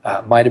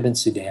 Might have been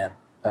Sudan.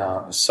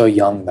 I was so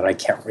young that I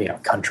can't, you know,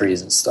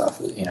 countries and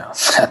stuff, you know,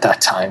 at that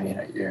time, you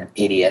know, you're an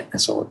idiot. And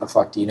so what the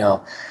fuck do you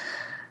know?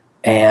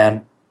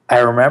 And I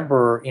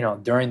remember, you know,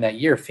 during that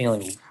year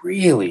feeling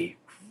really,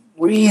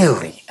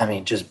 really, I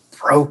mean, just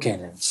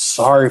broken and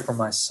sorry for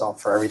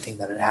myself for everything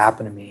that had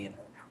happened to me. And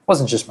it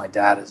wasn't just my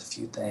dad, it was a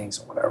few things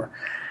and whatever.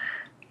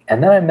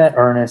 And then I met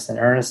Ernest, and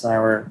Ernest and I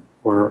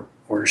were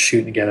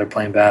shooting together,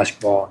 playing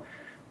basketball.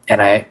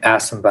 And I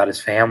asked him about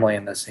his family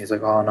and this. And he's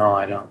like, oh, no,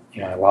 I don't.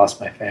 I lost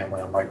my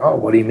family. I'm like, oh,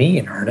 what do you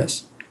mean,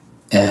 Ernest?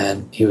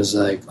 And he was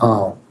like,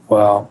 oh,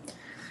 well,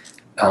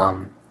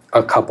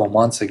 a couple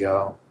months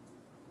ago,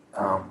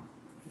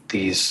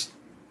 these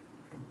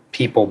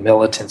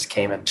militants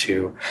came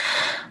into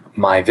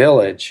my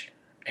village,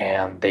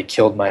 and they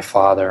killed my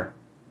father,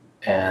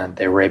 and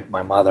they raped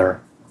my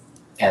mother,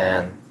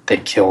 and they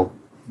killed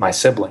my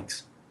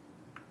siblings.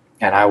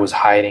 And I was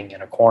hiding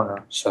in a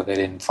corner, so they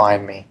didn't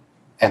find me,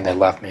 and they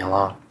left me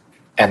alone.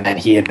 And then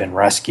he had been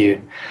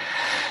rescued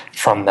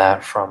from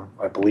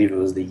I believe it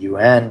was the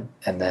UN,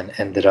 and then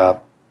ended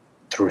up,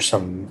 through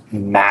some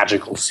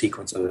magical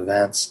sequence of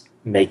events,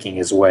 making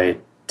his way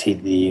to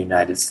the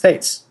United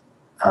States.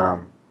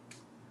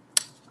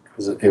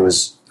 It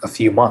was a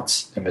few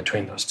months in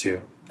between those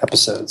two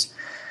episodes.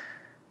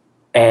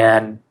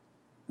 And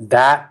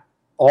that,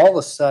 all of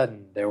a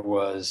sudden, there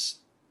was,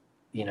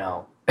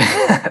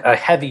 a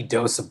heavy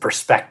dose of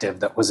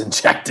perspective that was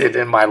injected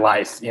in my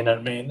life, you know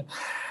what I mean?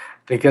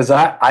 Because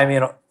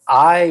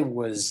I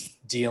was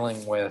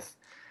dealing with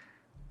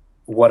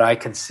what I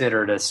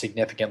considered a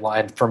significant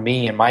line. For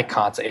me, in my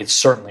context, it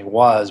certainly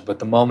was, but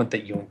the moment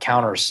that you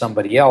encounter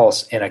somebody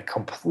else in a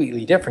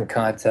completely different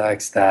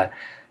context,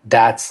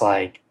 that's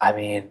like,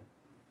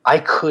 I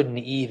couldn't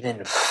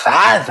even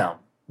fathom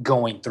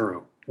going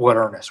through what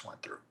Ernest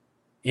went through.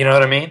 You know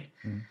what I mean?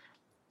 Mm-hmm.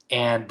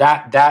 And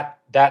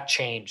that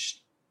changed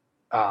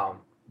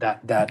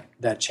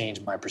that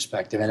changed my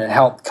perspective, and it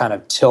helped kind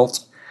of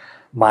tilt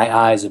my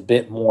eyes a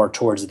bit more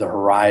towards the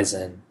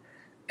horizon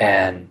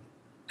and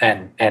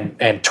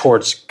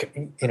towards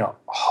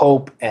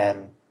hope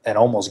and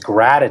almost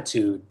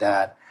gratitude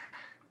that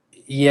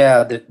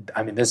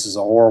this is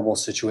a horrible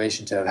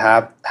situation to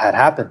have had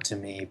happened to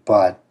me,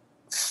 but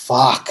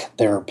fuck,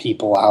 there are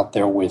people out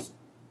there with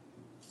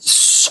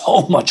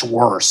so much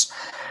worse.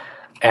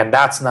 And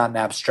that's not an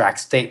abstract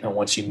statement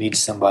once you meet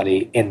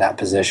somebody in that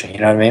position.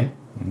 You know what I mean?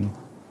 Mm-hmm.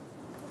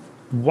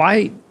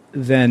 Why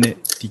then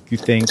do you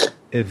think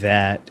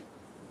that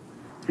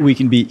we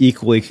can be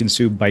equally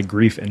consumed by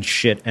grief and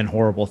shit and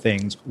horrible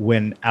things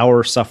when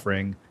our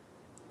suffering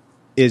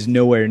is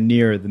nowhere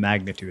near the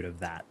magnitude of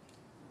that?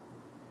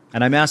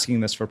 And I'm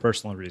asking this for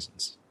personal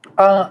reasons.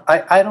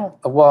 I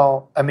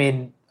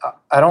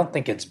don't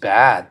think it's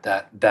bad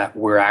that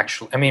we're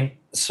actually,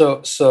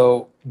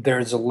 so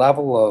there's a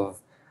level of,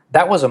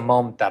 that was a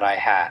moment that I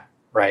had,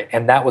 right?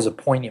 And that was a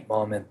poignant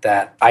moment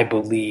that I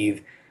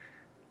believe,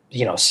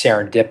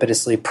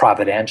 serendipitously,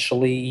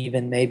 providentially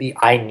even maybe,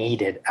 I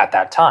needed at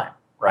that time,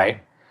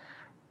 right?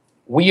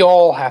 We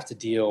all have to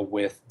deal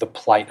with the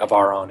plight of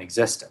our own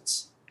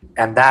existence.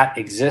 And that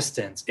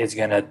existence is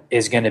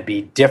gonna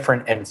be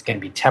different, and it's gonna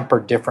be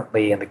tempered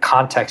differently, and the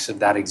context of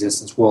that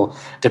existence will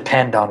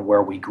depend on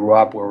where we grew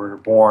up, where we were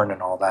born,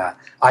 and all that.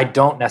 I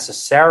don't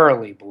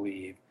necessarily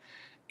believe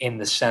in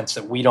the sense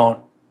that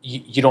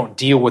you don't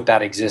deal with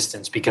that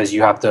existence because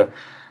you have to,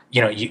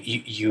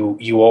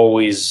 you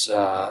always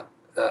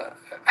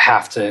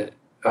have to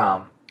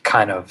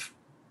kind of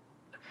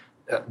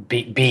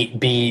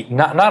be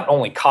not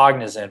only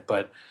cognizant,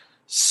 but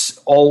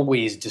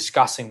always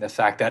discussing the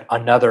fact that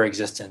another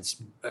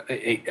existence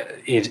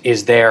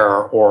is there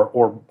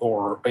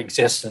or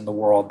exists in the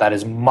world that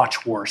is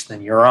much worse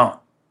than your own,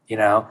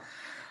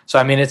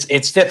 So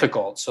it's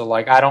difficult. So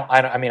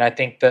I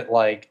think that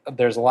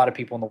there's a lot of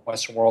people in the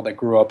Western world that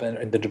grew up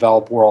in the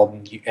developed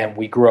world, and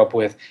we grew up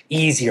with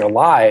easier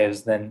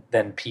lives than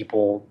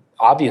people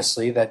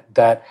obviously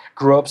that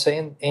grew up,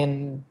 say,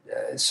 in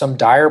some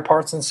dire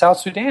parts in South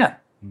Sudan.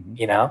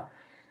 Mm-hmm.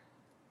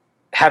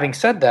 Having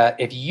said that,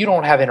 if you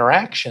don't have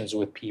interactions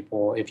with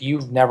people, if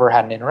you've never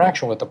had an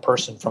interaction with a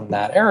person from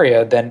that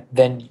area,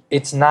 then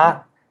it's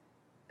not,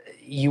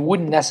 you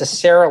wouldn't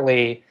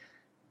necessarily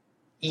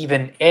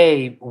even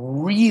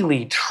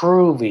really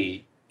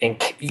truly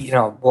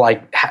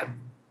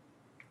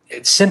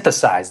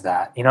synthesize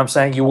that. You know what I'm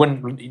saying? You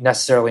wouldn't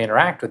necessarily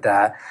interact with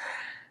that.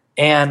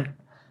 And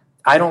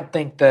I don't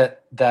think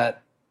that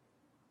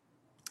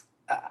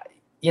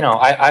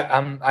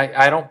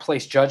I don't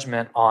place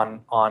judgment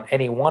on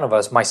any one of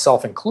us,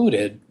 myself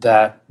included,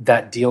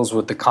 that deals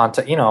with the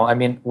content.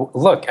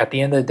 Look, at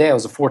the end of the day, I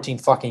was a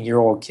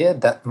 14-fucking-year-old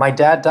kid that my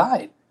dad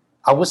died.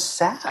 I was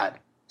sad.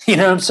 You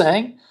know what I'm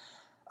saying?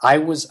 I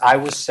was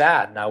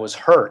sad and I was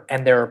hurt.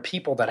 And there are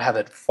people that have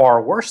it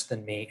far worse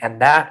than me. And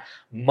that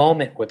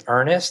moment with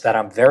Ernest that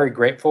I'm very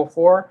grateful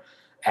for,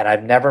 and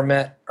I've never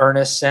met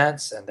Ernest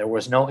since, and there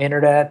was no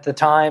internet at the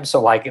time,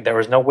 so there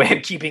was no way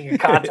of keeping in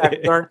contact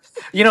with Ernest.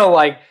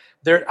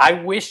 I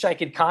wish I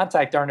could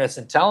contact Ernest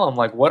and tell him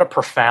what a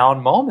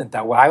profound moment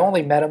that was. I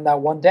only met him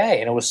that one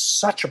day, and it was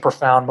such a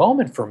profound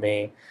moment for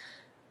me.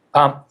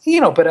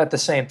 But at the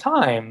same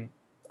time,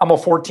 I'm a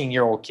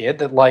 14-year-old kid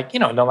that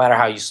no matter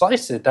how you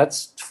slice it,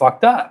 that's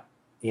fucked up.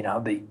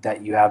 that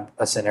you have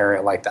a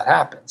scenario like that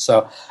happen.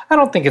 So I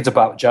don't think it's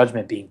about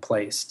judgment being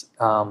placed,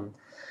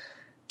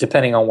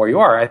 depending on where you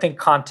are. I think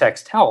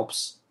context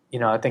helps.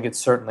 I think it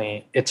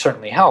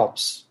certainly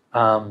helps.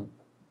 And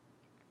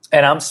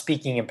I'm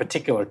speaking in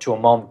particular to a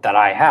moment that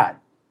I had,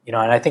 and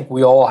I think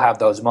we all have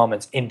those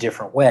moments in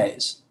different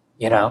ways,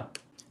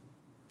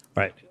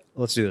 Right.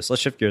 Let's do this.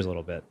 Let's shift gears a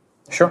little bit.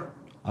 Sure.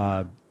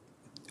 I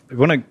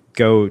want to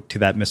go to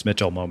that Miss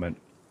Mitchell moment,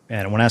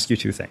 and I want to ask you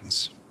two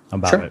things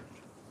about it.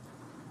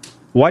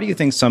 Why do you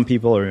think some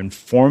people are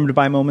informed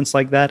by moments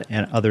like that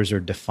and others are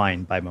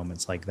defined by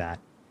moments like that?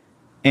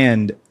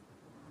 And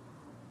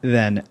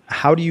then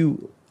how do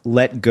you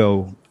let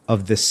go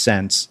of this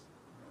sense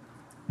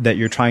that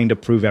you're trying to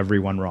prove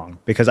everyone wrong?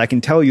 Because I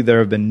can tell you there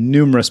have been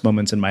numerous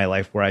moments in my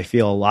life where I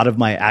feel a lot of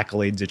my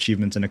accolades,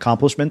 achievements, and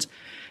accomplishments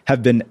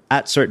have been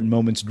at certain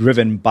moments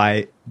driven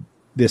by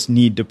this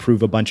need to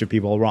prove a bunch of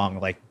people wrong,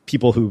 like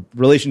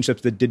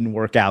relationships that didn't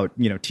work out,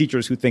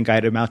 teachers who think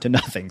I'd amount to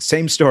nothing.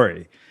 Same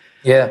story.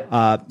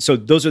 Yeah. So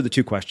those are the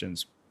two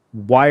questions.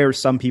 Why are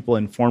some people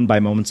informed by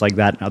moments like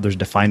that and others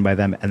defined by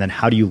them? And then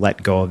how do you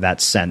let go of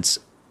that sense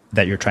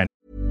that you're trying to?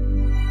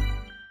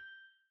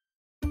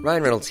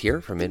 Ryan Reynolds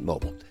here from Mint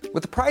Mobile.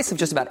 With the price of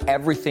just about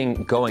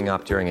everything going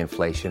up during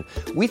inflation,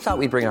 we thought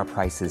we'd bring our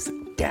prices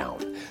down.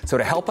 So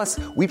to help us,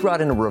 we brought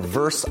in a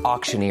reverse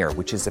auctioneer,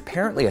 which is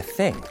apparently a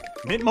thing.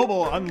 Mint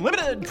Mobile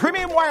Unlimited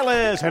Premium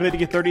Wireless. How to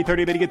get 30,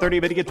 30, bit to get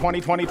 30, bit to get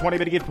 20, 20, 20,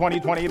 bit to get 20,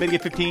 20, bit to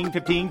get 15,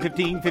 15,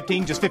 15,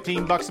 15, just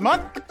 $15 a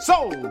month?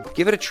 Sold!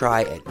 Give it a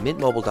try at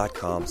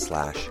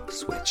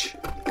mintmobile.com/switch.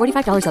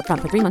 $45 up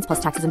front for 3 months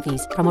plus taxes and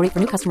fees. Promo rate for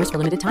new customers for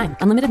limited time.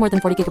 Unlimited more than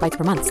 40 gigabytes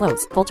per month.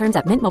 Slows full terms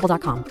at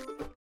mintmobile.com.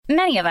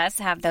 Many of us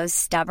have those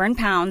stubborn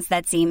pounds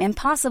that seem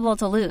impossible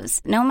to lose,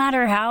 no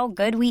matter how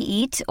good we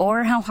eat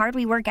or how hard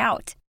we work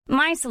out.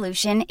 My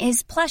solution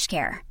is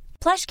PlushCare.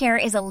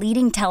 PlushCare is a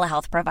leading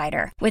telehealth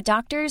provider with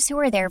doctors who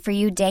are there for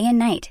you day and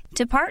night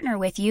to partner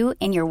with you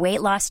in your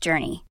weight loss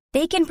journey.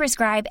 They can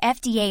prescribe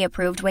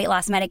FDA-approved weight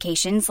loss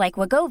medications like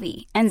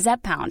Wegovy and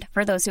Zepbound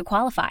for those who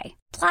qualify.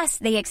 Plus,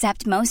 they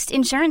accept most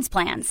insurance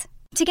plans.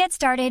 To get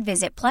started,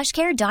 visit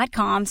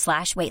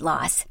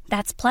plushcare.com/weightloss.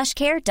 That's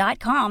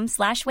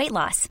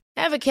plushcare.com/weightloss.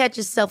 Ever catch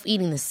yourself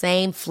eating the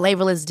same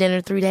flavorless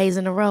dinner 3 days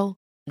in a row?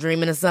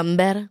 Dreaming of something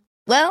better?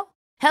 Well,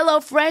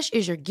 HelloFresh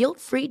is your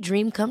guilt-free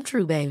dream come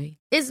true, baby.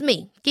 It's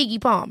me, Keke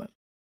Palmer.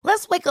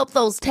 Let's wake up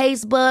those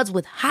taste buds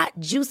with hot,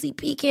 juicy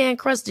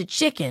pecan-crusted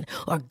chicken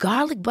or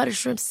garlic butter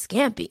shrimp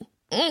scampi.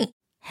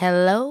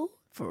 Hello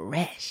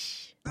Fresh.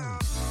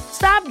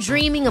 Stop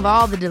dreaming of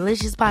all the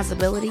delicious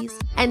possibilities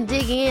and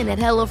dig in at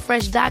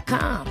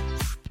HelloFresh.com.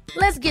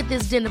 Let's get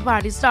this dinner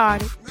party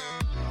started.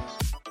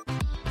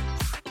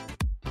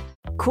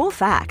 Cool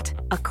fact,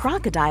 a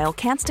crocodile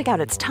can't stick out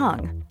its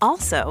tongue.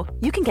 Also,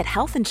 you can get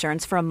health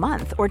insurance for a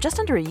month or just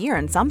under a year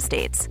in some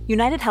states.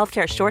 United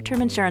Healthcare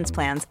short-term insurance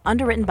plans,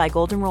 underwritten by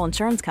Golden Rule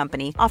Insurance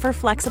Company, offer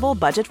flexible,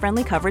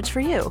 budget-friendly coverage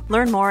for you.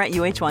 Learn more at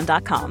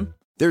UH1.com.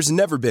 There's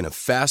never been a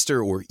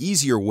faster or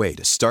easier way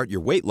to start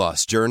your weight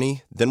loss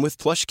journey than with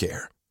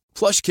PlushCare.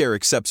 PlushCare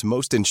accepts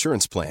most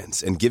insurance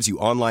plans and gives you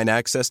online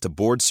access to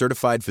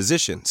board-certified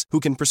physicians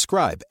who can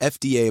prescribe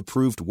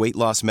FDA-approved weight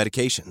loss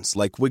medications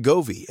like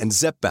Wegovy and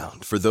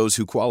Zepbound for those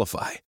who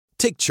qualify.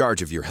 Take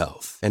charge of your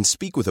health and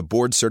speak with a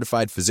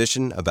board-certified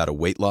physician about a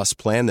weight loss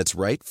plan that's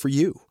right for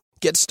you.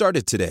 Get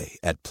started today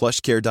at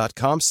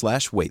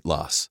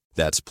plushcare.com/weightloss.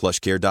 That's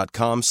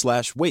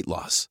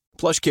plushcare.com/weightloss.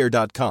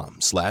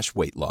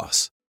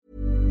 plushcare.com/weightloss.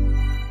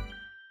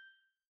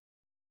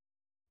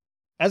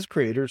 As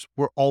creators,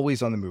 we're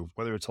always on the move.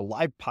 Whether it's a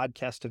live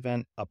podcast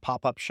event, a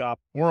pop-up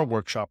shop, or a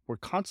workshop, we're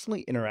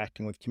constantly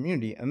interacting with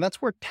community, and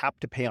that's where Tap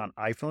to Pay on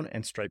iPhone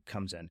and Stripe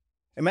comes in.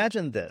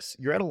 Imagine this.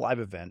 You're at a live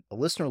event, a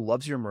listener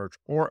loves your merch,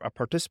 or a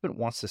participant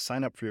wants to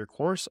sign up for your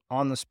course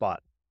on the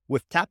spot.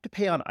 With Tap to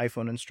Pay on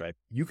iPhone and Stripe,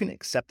 you can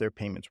accept their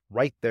payments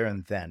right there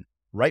and then,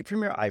 right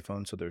from your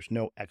iPhone, so there's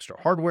no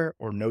extra hardware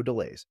or no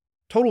delays.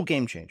 Total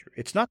game changer.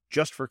 It's not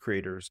just for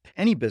creators.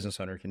 Any business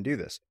owner can do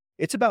this.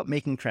 It's about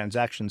making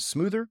transactions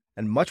smoother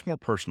and much more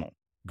personal,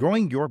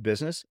 growing your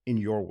business in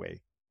your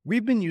way.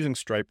 We've been using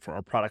Stripe for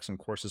our products and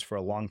courses for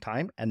a long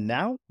time, and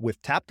now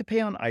with Tap to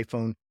Pay on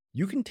iPhone,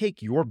 you can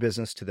take your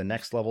business to the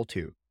next level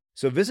too.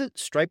 So visit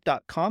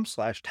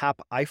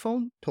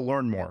stripe.com/tapiphone to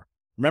learn more.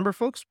 Remember,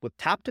 folks, with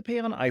Tap to Pay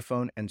on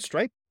iPhone and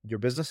Stripe, your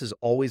business is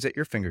always at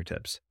your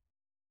fingertips.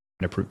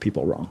 To prove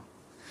people wrong.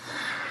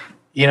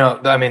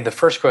 The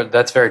first question,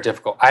 that's very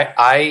difficult.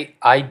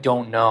 I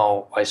don't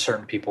know why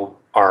certain people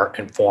are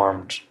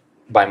informed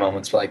by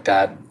moments like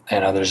that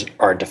and others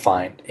are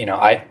defined.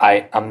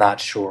 I'm not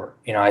sure.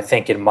 I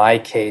think in my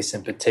case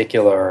in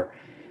particular,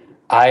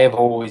 I have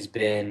always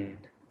been,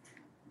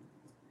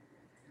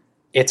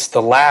 it's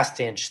the last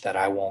inch that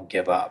I won't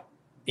give up.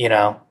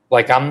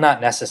 I'm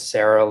not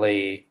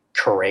necessarily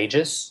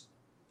courageous,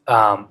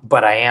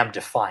 but I am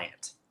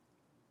defiant,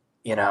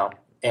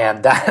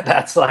 and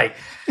that's like,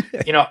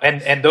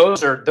 and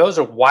those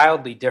are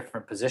wildly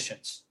different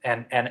positions.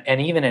 And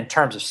even in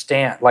terms of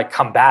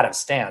combative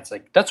stance,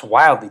 like that's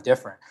wildly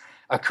different.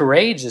 A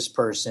courageous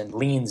person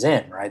leans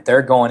in, right?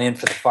 They're going in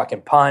for the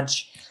fucking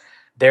punch.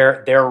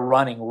 They're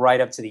running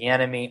right up to the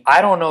enemy.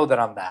 I don't know that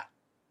I'm that.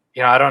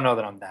 I don't know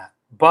that I'm that.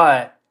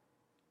 But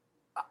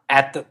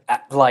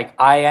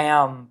I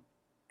am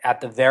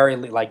at the very,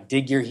 like,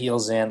 dig your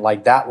heels in,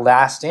 like that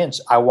last inch,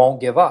 I won't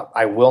give up.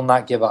 I will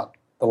not give up.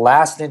 The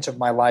last inch of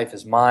my life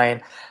is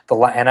mine.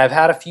 And I've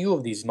had a few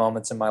of these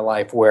moments in my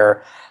life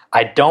where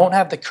I don't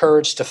have the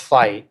courage to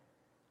fight,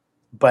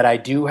 but I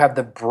do have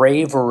the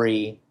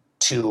bravery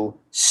to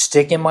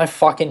stick in my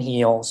fucking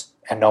heels,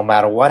 and no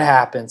matter what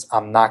happens,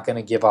 I'm not going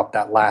to give up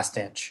that last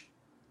inch.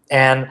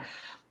 And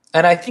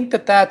I think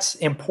that that's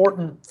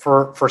important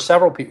for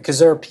several people, because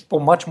there are people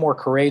much more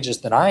courageous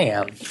than I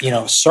am,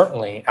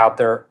 certainly out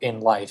there in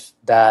life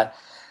that,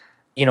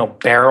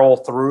 barrel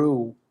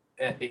through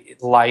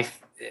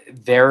life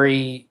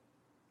very,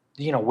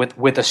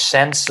 with a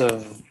sense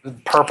of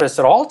purpose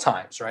at all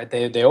times, right?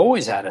 They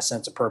always had a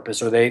sense of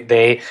purpose, or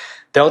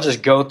they'll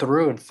just go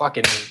through and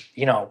fucking,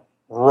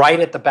 right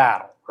at the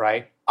battle,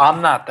 right?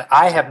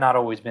 I have not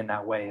always been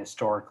that way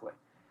historically.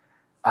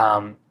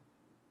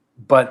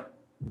 But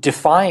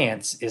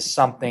defiance is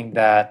something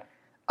that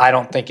I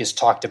don't think is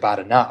talked about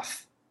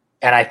enough.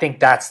 And I think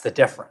that's the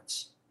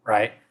difference,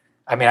 right?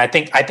 I mean, I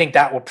think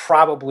that would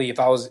probably, if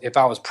I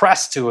was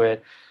pressed to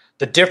it,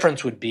 the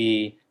difference would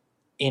be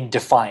in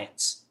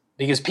defiance.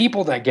 Because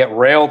people that get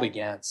railed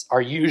against are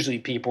usually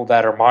people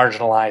that are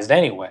marginalized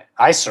anyway.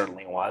 I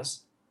certainly was.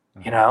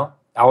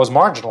 I was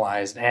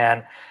marginalized,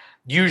 and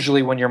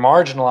usually when you're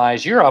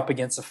marginalized, you're up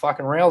against the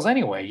fucking rails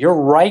anyway. You're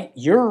right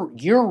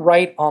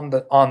on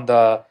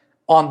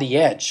the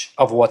edge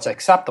of what's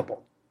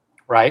acceptable,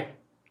 right?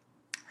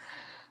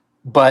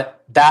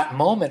 But that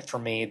moment for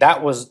me,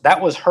 that was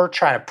her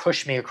trying to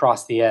push me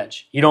across the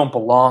edge. You don't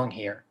belong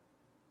here.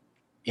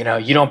 You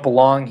don't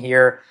belong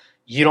here.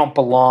 You don't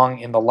belong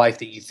in the life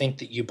that you think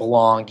that you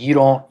belong.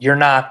 You're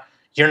not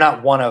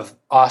one of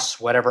us,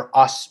 whatever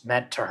us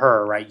meant to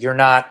her, right? You're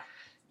not,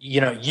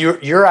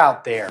 you're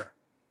out there.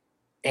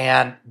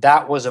 And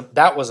that was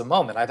a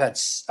moment. I've had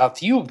a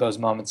few of those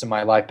moments in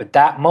my life, but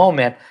that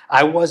moment,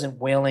 I wasn't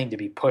willing to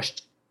be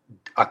pushed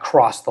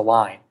across the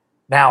line.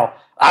 Now,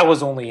 I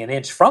was only an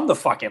inch from the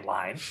fucking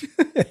line,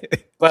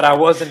 but I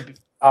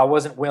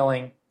wasn't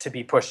willing to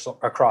be pushed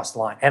across the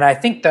line. And I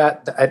think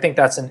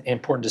that's an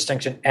important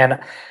distinction. And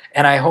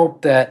I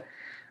hope that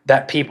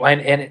people, and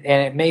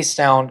it may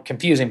sound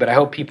confusing, but I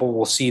hope people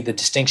will see the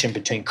distinction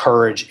between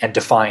courage and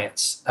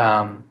defiance,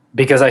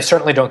 because I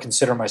certainly don't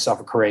consider myself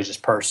a courageous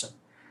person.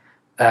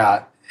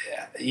 At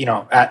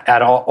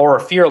all, or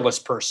a fearless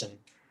person.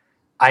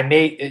 I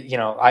may,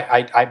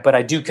 but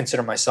I do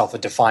consider myself a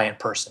defiant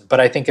person. But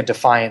I think a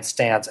defiant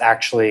stance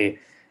actually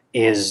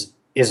is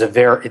a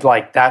very,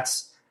 like,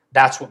 that's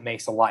what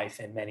makes a life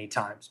in many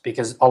times,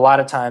 because a lot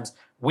of times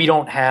we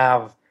don't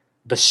have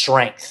the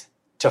strength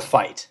to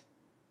fight.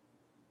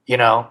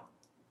 A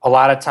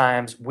lot of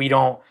times we've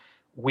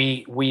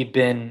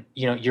been,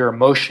 you're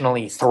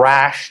emotionally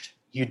thrashed.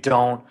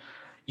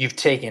 You've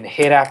taken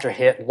hit after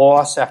hit,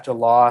 loss after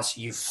loss.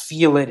 You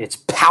feel it. It's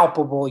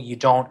palpable. You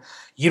don't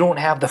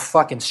have the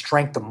fucking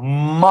strength to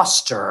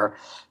muster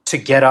to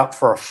get up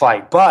for a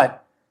fight.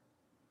 But,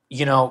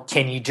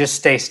 can you just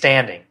stay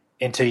standing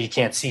until you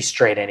can't see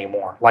straight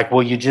anymore? Like,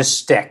 will you just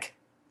stick?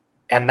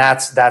 And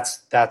that's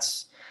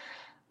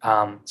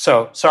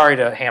so sorry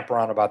to hamper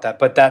on about that,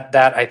 but that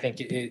I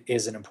think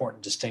is an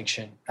important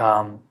distinction.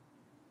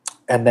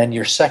 And then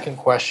your second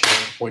question,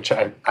 which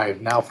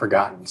I've now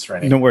forgotten,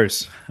 Srini. No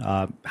worries.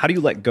 How do you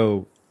let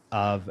go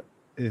of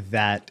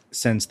that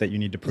sense that you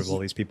need to prove all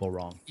these people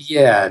wrong?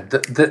 Yeah,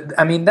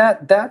 I mean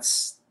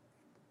that's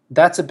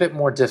a bit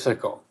more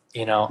difficult.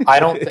 I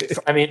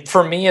don't.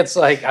 For me, it's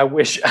like I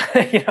wish.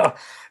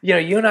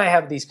 You and I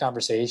have these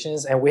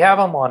conversations, and we have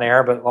them on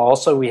air, but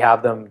also we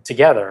have them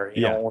together.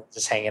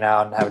 Just hanging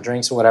out and have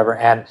drinks or whatever,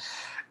 and.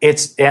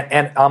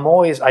 I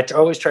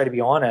always try to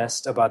be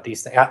honest about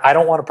these things. I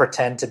don't want to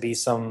pretend to be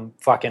some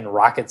fucking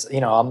rockets.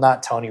 I'm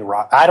not Tony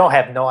Rock. I don't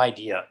have no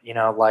idea.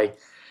 Like,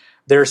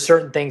 there are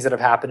certain things that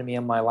have happened to me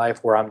in my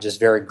life where I'm just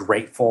very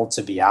grateful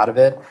to be out of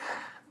it.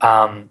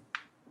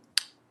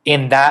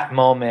 In that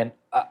moment,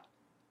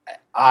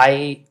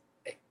 and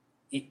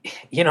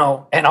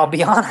I'll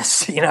be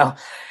honest,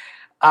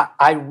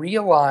 I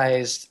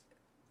realized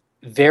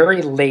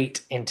very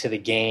late into the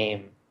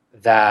game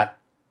that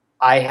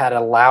I had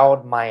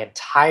allowed my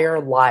entire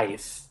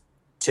life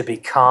to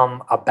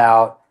become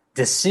about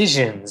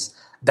decisions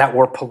that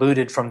were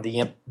polluted from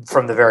the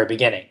very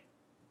beginning.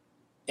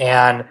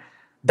 And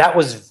that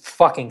was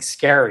fucking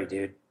scary,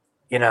 dude.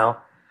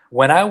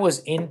 When I was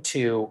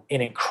into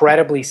an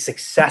incredibly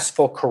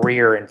successful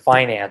career in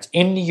finance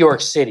in New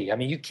York City, I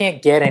mean, you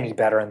can't get any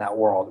better in that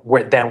world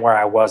than where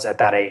I was at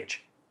that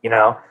age.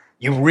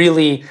 You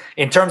really,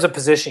 in terms of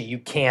position, you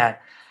can't.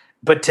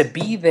 But to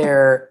be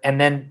there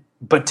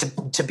But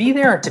to be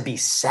there and to be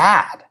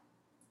sad,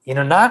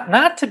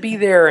 not to be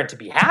there and to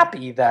be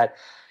happy that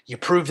you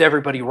proved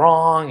everybody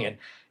wrong and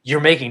you're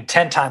making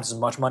 10 times as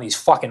much money as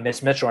fucking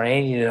Miss Mitchell or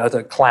any of the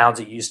other clowns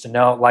that you used to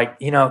know. Like,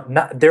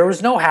 there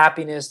was no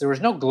happiness. There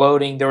was no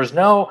gloating. There was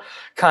no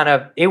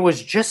it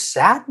was just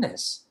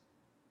sadness.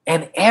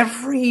 And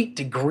every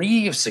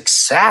degree of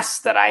success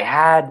that I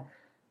had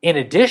in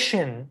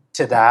addition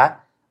to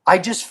that, I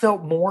just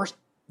felt more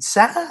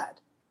sad.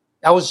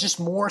 I was just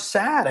more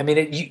sad. I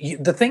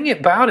mean, the thing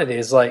about it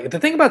is the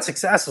thing about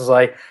success is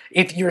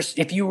if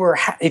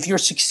you're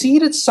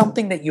succeed at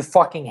something that you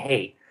fucking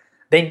hate,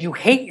 then you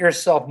hate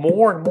yourself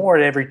more and more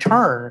at every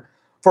turn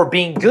for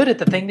being good at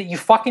the thing that you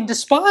fucking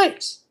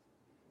despise.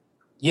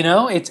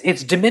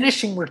 It's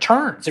diminishing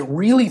returns. It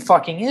really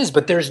fucking is.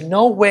 But there's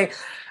no way.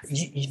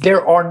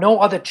 There are no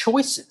other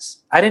choices.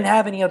 I didn't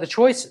have any other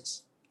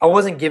choices. I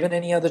wasn't given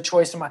any other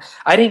choice.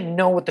 I didn't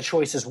know what the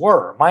choices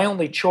were. My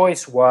only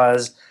choice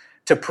was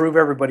to prove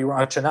everybody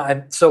wrong.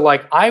 And so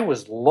I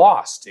was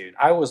lost, dude.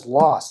 I was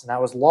lost.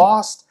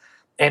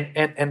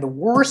 And the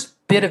worst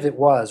bit of it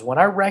was when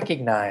I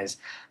recognized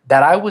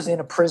that I was in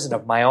a prison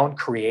of my own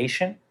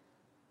creation,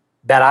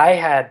 that I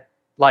had,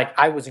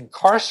 I was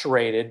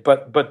incarcerated,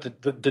 but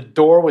the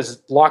door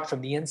was locked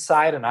from the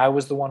inside and I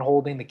was the one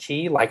holding the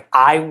key.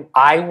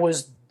 I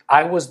was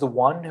the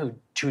one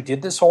who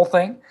did this whole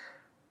thing.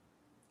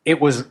 It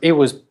was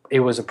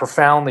a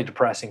profoundly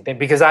depressing thing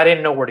because I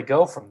didn't know where to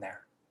go from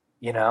there,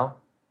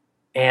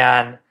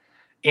 And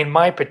in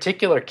my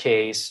particular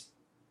case,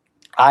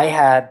 I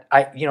had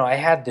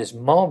this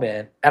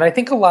moment, and I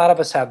think a lot of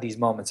us have these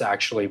moments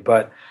actually,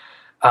 but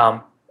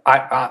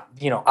I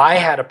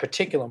had a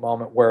particular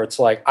moment where it's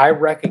I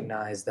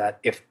recognized that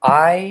if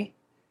I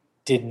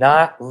did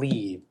not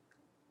leave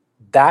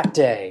that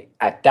day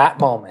at that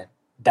moment,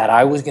 that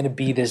I was going to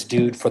be this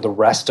dude for the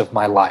rest of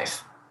my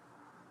life.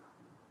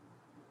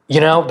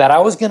 That I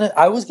was going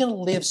to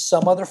live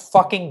some other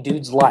fucking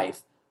dude's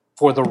life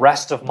for the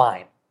rest of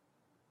mine.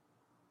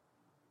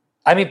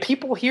 I mean,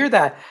 people hear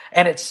that,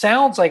 and it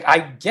sounds like I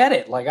get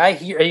it. I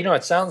hear,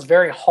 it sounds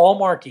very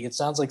Hallmarky. It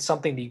sounds like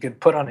something that you could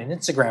put on an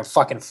Instagram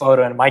fucking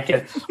photo and it might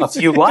get a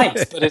few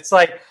likes. But it's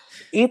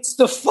it's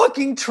the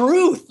fucking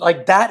truth.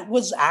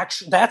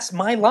 That's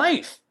my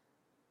life.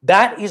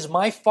 That is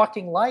my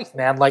fucking life,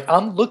 man.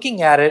 I'm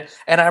looking at it,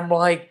 and I'm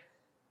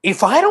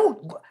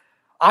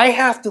I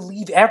have to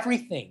leave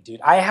everything, dude.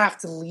 I have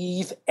to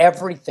leave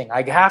everything.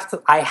 I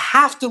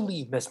have to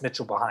leave Miss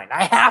Mitchell behind.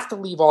 I have to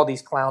leave all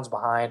these clowns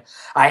behind.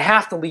 I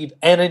have to leave,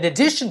 and in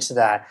addition to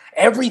that,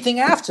 everything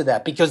after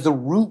that, because the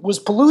root was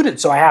polluted.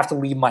 So I have to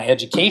leave my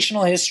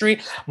educational history,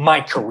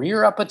 my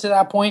career up until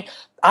that point.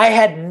 I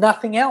had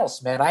nothing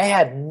else, man. I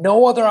had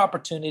no other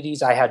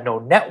opportunities. I had no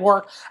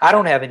network. I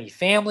don't have any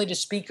family to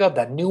speak of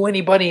that knew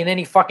anybody in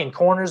any fucking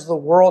corners of the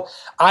world.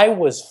 I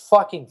was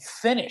fucking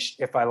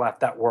finished if I left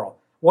that world.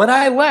 When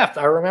I left,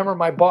 I remember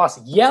my boss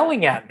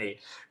yelling at me,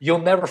 "You'll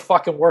never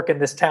fucking work in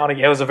this town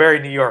again." It was a very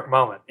New York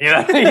moment.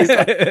 He's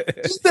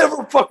 "Just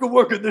never fucking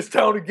work in this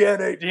town again."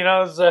 It's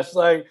just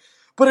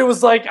but it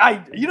was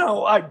I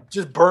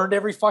just burned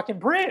every fucking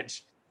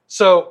bridge.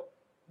 So,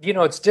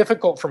 it's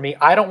difficult for me.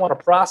 I don't want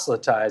to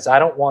proselytize. I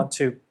don't want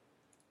to.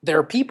 There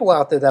are people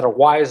out there that are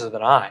wiser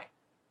than I.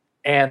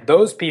 And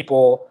those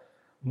people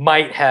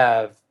might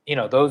have,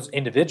 those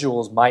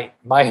individuals might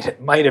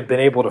have been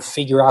able to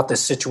figure out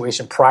this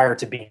situation prior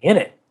to being in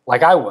it,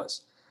 like I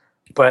was.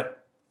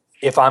 But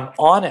if I'm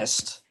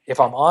honest,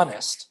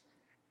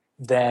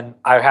 then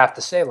I have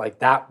to say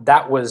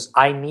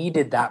I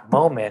needed that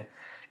moment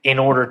in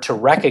order to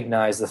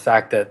recognize the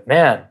fact that,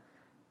 man,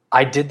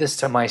 I did this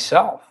to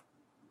myself.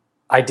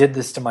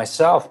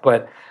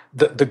 But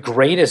the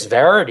greatest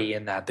verity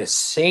in that, this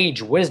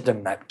sage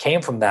wisdom that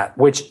came from that,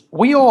 which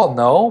we all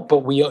know, but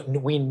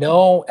we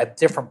know at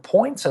different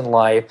points in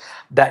life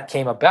that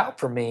came about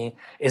for me,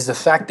 is the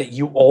fact that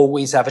you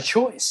always have a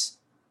choice.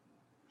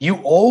 You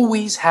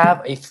always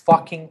have a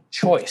fucking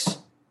choice,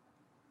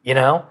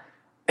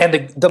 And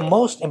the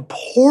most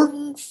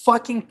important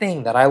fucking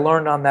thing that I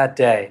learned on that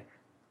day,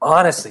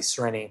 honestly,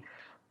 Srini,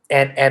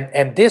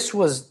 and this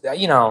was,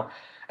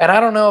 and I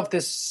don't know if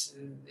this.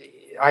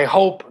 I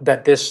hope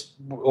that this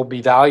will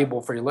be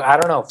valuable for you. I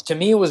don't know. To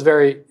me, it was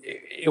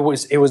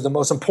the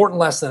most important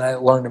lesson I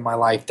learned in my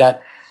life.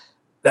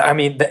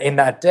 In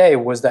that day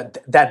was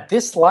that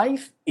this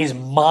life is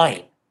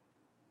mine,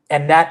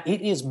 and that it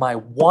is my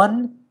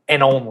one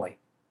and only.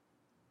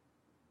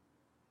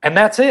 And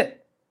that's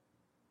it.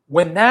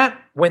 When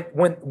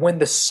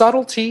the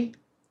subtlety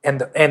and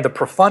the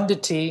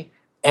profundity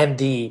and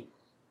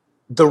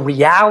the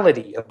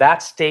reality of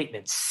that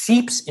statement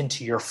seeps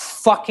into your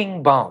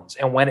fucking bones,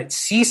 and when it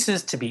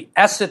ceases to be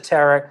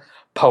esoteric,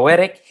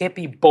 poetic,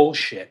 hippie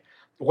bullshit,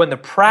 when the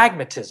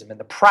pragmatism and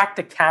the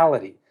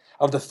practicality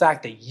of the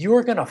fact that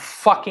you're going to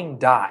fucking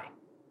die,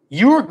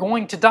 you're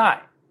going to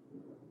die.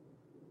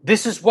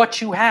 This is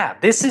what you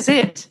have. This is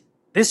it.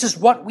 This is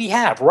what we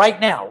have right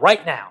now.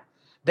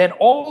 Then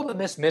all the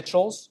Miss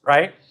Mitchells,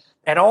 right?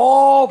 And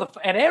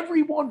and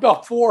everyone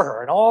before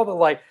her and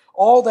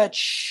all that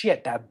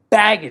shit, that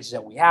baggage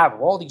that we have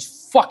of all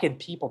these fucking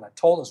people that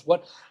told us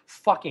what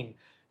fucking,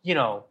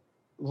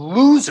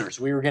 losers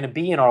we were going to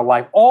be in our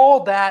life,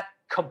 all that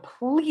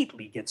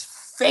completely gets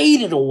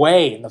faded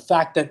away in the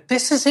fact that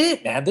this is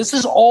it, man. This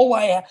is all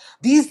I have.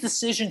 These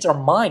decisions are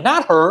mine,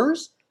 not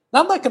hers.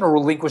 I'm not going to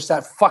relinquish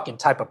that fucking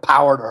type of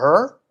power to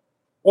her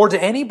or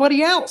to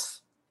anybody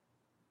else.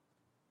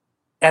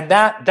 And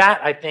that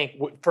I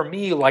think, for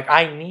me, like,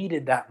 I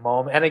needed that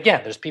moment. And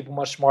again, there's people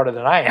much smarter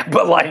than I am,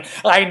 but like,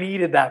 I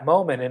needed that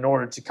moment in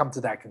order to come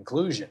to that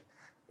conclusion.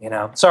 You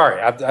know,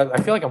 sorry,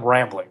 I feel like I'm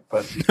rambling,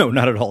 but no,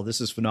 not at all.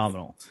 This is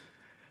phenomenal.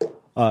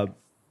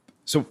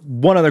 So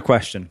one other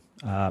question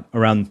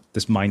around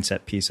this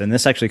mindset piece, and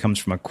this actually comes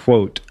from a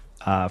quote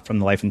from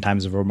The Life and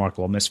Times of a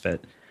Remarkable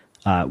Misfit,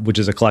 which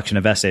is a collection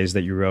of essays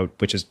that you wrote,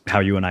 which is how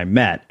you and I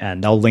met.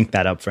 And I'll link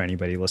that up for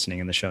anybody listening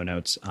in the show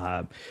notes.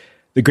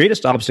 The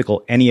greatest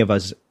obstacle any of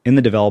us in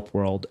the developed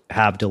world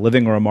have to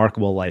living a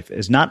remarkable life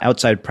is not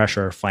outside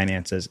pressure or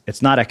finances.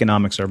 It's not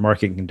economics or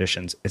market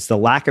conditions. It's the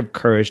lack of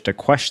courage to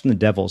question the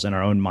devils in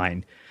our own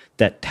mind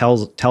that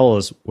tell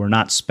us we're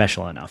not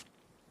special enough.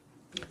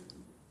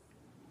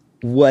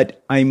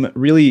 What I'm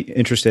really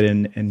interested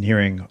in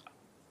hearing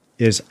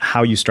is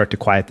how you start to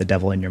quiet the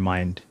devil in your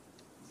mind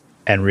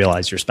and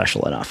realize you're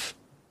special enough.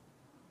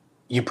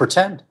 You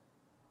pretend.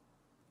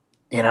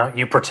 You know,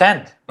 you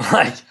pretend.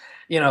 Like,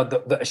 you know,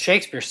 the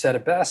Shakespeare said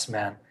it best,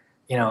 man.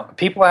 You know,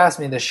 people ask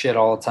me this shit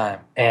all the time,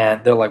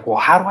 and they're like, well,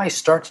 how do I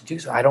start to do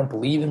so? I don't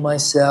believe in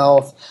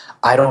myself.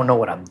 I don't know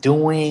what I'm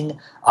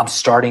doing. I'm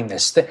starting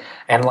this thing.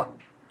 And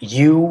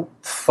you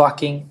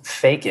fucking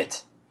fake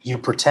it. You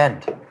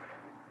pretend.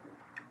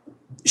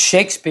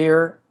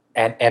 Shakespeare,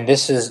 and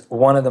this is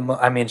one of the,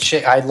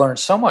 I learned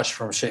so much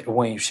from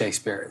William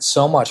Shakespeare.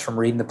 So much from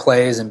reading the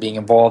plays and being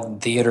involved in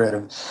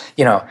theater.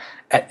 You know,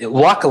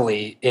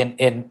 luckily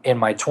in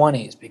my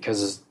 20s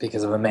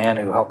because of a man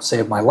who helped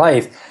save my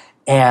life.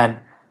 And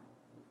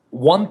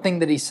one thing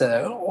that he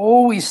said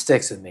always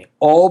sticks with me: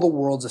 all the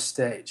world's a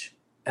stage,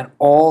 and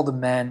all the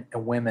men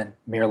and women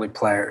merely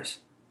players.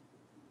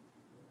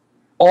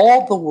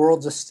 All the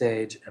world's a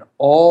stage, and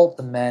all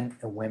the men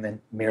and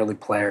women merely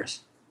players.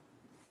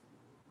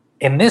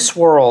 In this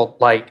world,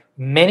 like,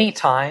 many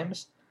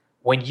times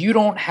when you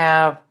aren't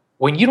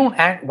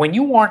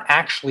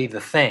actually the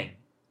thing,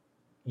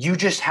 you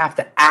just have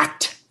to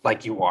act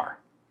like you are.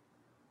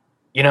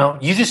 You know,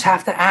 you just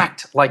have to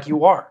act like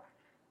you are.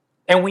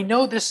 And we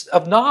know this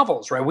of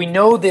novels, right? We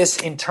know this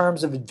in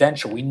terms of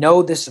adventure. We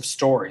know this of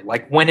story.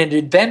 Like, when an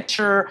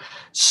adventure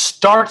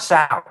starts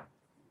out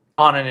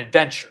on an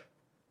adventure,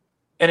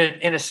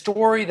 in a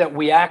story that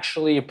we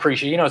actually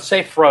appreciate, you know,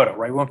 say Frodo,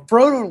 right? When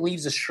Frodo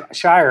leaves the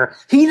Shire,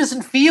 he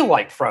doesn't feel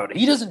like Frodo.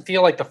 He doesn't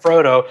feel like the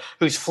Frodo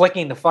who's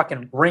flicking the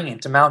fucking ring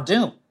into Mount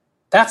Doom.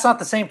 That's not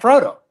the same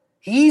Frodo.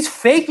 He's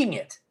faking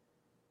it.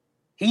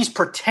 He's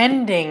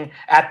pretending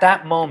at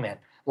that moment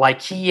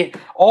like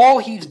all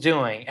he's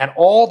doing, and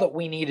all that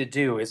we need to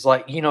do is,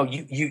 like, you know,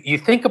 you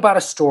think about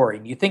a story,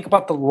 and you think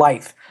about the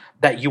life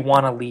that you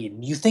want to lead,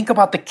 and you think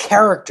about the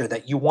character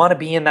that you want to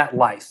be in that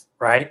life,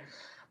 right?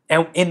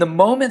 And in the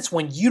moments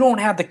when you don't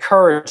have the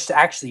courage to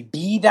actually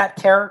be that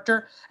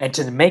character and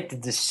to make the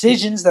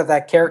decisions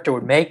that character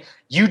would make,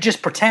 you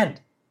just pretend.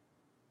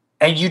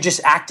 And you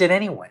just act it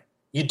anyway.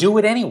 You do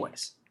it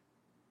anyways.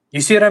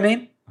 You see what I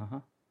mean? Uh-huh.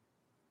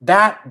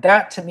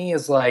 That to me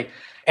is like,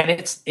 and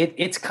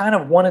it's kind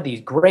of one of these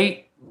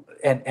great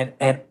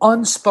and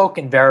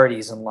unspoken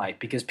verities in life,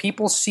 because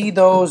people see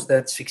those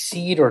that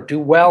succeed or do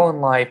well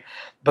in life,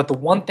 but the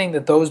one thing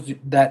that those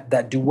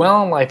that do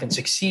well in life and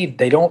succeed,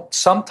 they don't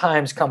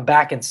sometimes come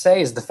back and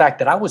say, is the fact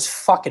that I was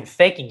fucking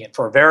faking it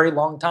for a very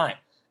long time,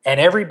 and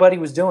everybody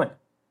was doing it.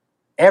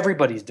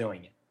 Everybody's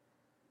doing it.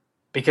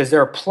 Because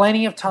there are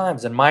plenty of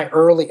times in my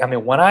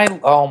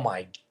oh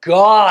my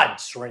God,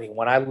 Srini,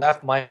 when I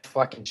left my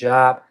fucking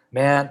job,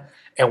 man,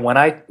 and when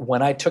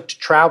I took to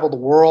travel the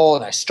world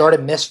and I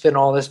started Misfit and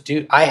all this,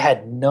 dude, I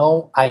had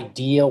no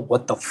idea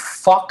what the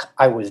fuck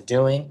I was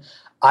doing.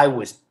 I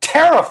was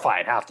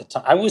terrified half the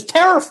time. I was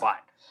terrified.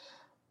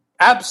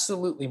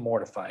 Absolutely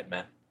mortified,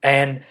 man.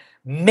 And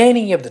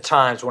many of the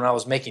times when I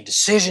was making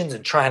decisions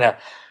and trying to,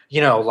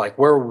 you know, like,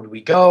 where would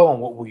we go and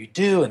what would we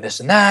do and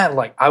this and that,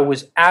 like, I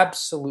was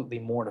absolutely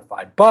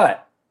mortified.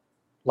 But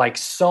like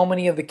so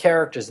many of the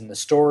characters in the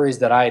stories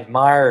that I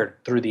admired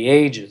through the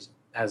ages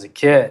as a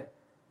kid,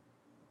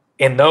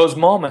 in those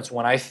moments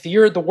when I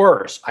feared the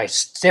worst, I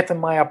stiffen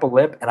my upper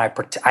lip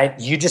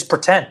and you just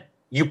pretend.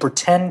 You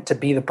pretend to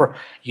be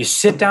you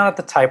sit down at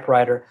the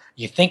typewriter,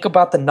 you think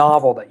about the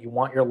novel that you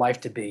want your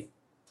life to be.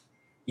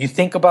 You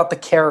think about the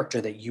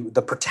character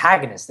the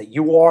protagonist that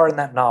you are in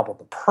that novel,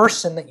 the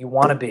person that you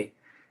want to be,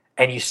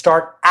 and you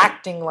start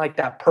acting like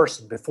that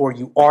person before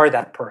you are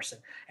that person.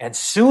 And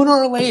sooner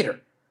or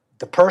later,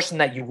 the person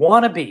that you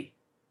want to be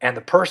and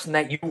the person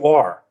that you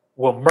are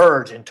will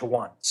merge into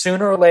one.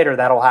 Sooner or later,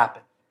 that'll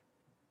happen.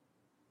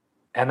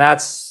 And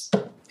that's,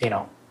 you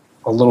know,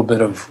 a little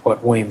bit of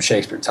what William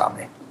Shakespeare taught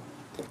me.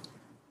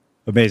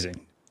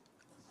 Amazing.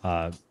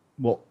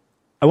 Well,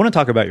 I want to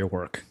talk about your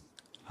work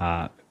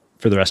for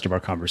the rest of our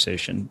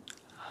conversation,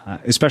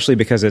 especially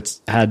because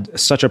it's had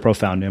such a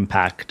profound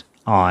impact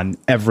on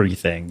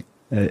everything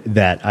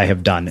that I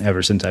have done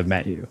ever since I've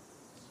met you.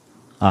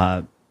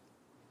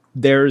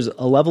 there's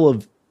a level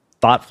of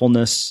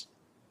thoughtfulness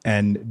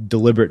and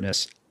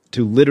deliberateness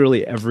to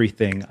literally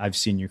everything I've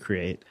seen you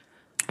create.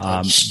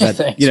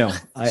 That, you know,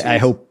 I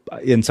hope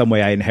in some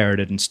way I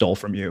inherited and stole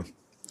from you,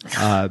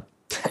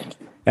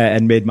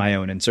 and made my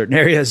own in certain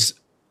areas.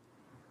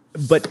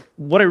 But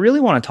what I really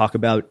want to talk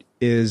about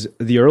is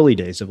the early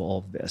days of all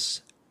of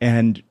this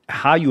and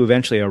how you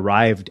eventually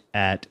arrived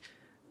at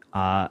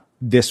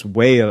this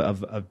way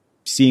of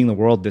seeing the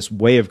world, this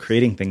way of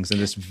creating things, and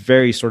this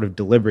very sort of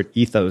deliberate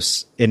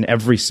ethos in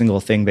every single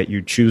thing that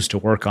you choose to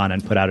work on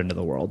and put out into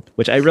the world,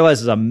 which I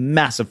realize is a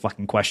massive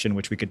fucking question,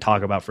 which we could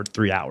talk about for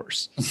 3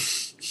 hours.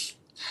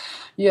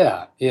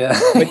 Yeah.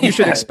 But you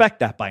should expect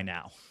that by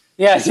now.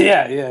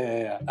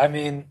 Yeah. I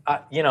mean,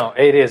 you know,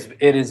 it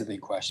is a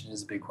big question. It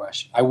is a big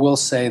question. I will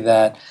say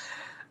that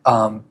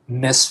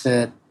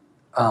Misfit,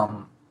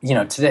 you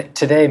know,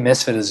 today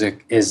Misfit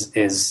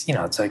is you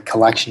know, it's a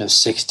collection of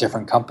 6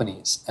 different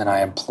companies, and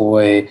I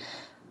employ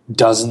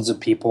dozens of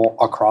people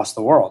across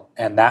the world.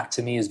 And that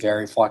to me is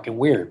very fucking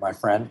weird, my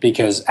friend,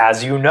 because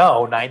as you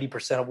know,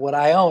 90% of what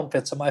I own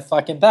fits on my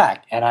fucking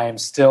back, and I am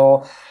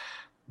still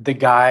the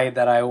guy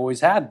that I always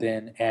have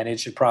been, and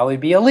it should probably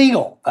be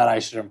illegal that I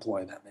should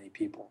employ that many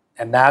people.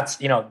 And that's,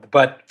 you know,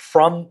 but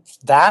from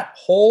that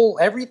whole,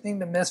 everything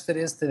that Misfit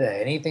is today,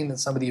 anything that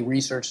somebody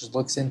researches,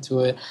 looks into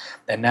it,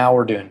 and now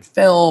we're doing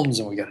films,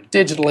 and we got a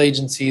digital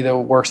agency that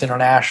works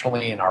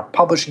internationally, and our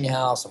publishing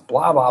house, and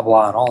blah, blah,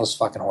 blah, and all this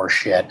fucking horse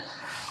shit.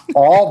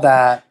 All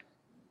that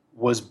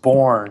was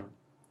born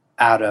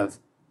out of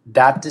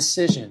that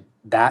decision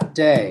that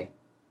day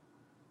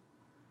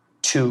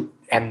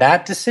and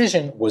that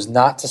decision was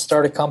not to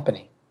start a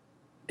company.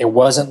 It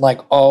wasn't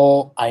like,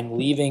 oh, I'm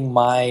leaving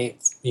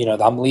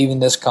I'm leaving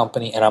this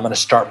company and I'm going to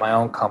start my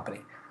own company.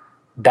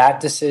 That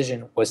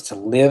decision was to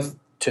live,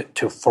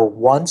 to for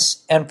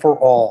once and for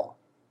all,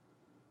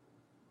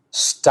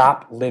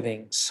 stop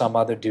living some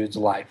other dude's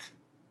life.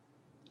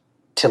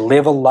 To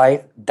live a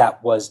life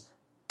that was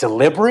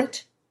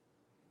deliberate,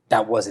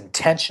 that was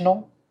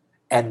intentional,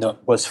 and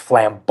that was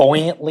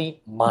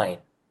flamboyantly mine.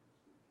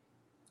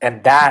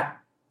 And that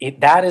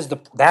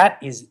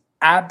is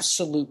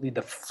absolutely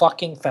the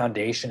fucking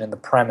foundation and the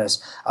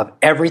premise of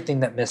everything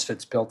that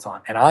Misfit's built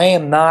on. And I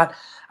am not,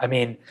 I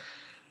mean,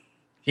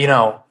 you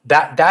know,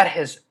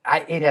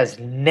 it has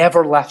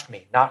never left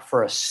me, not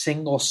for a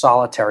single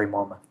solitary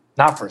moment.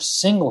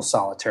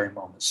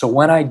 So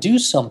when I do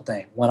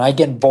something, when I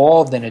get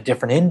involved in a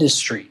different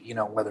industry, you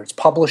know, whether it's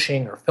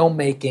publishing or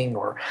filmmaking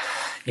or,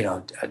 you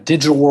know, a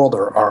digital world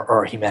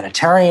or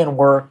humanitarian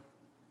work,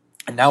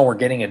 and now we're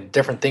getting into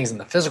different things in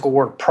the physical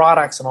world,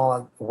 products and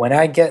all that. When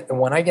I get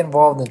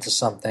involved into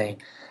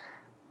something,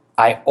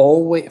 I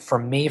always, for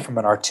me, from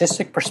an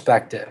artistic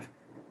perspective,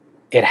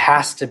 it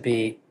has to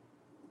be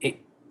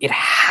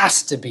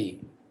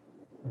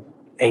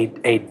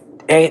a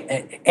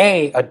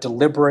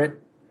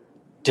deliberate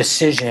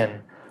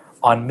decision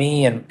on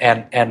me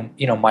and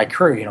you know, my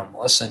crew, you know,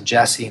 Melissa and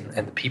Jesse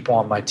and the people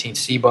on my team,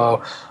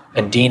 Sibo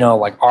and Dino,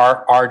 like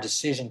our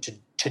decision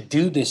to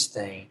do this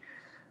thing.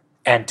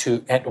 And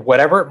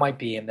whatever it might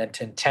be, and then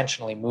to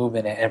intentionally move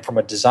in it. And from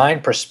a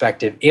design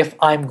perspective, if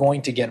I'm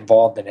going to get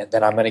involved in it,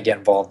 then I'm going to get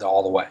involved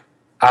all the way.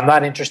 I'm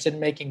not interested in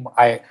making.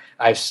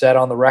 I've said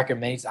on the record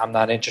many times, I'm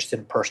not interested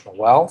in personal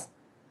wealth.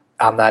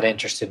 I'm not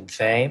interested in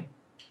fame,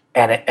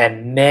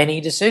 and many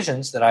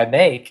decisions that I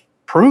make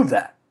prove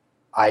that.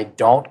 I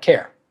don't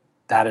care.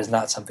 That is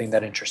not something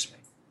that interests me.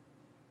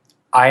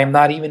 I am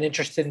not even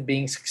interested in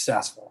being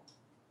successful.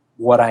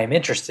 What I am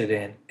interested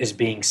in is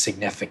being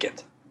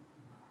significant.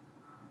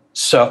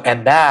 So,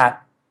 and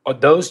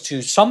those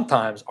two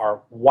sometimes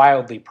are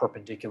wildly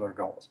perpendicular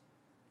goals.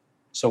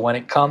 So when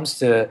it comes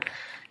to,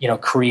 you know,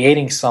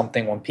 creating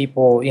something, when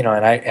people, you know,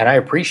 and I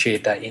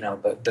appreciate that, you know,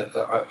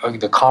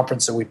 the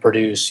conference that we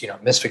produce, you know,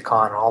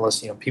 MisfitCon and all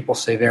this, you know, people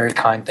say very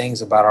kind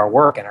things about our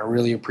work, and I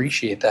really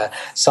appreciate that.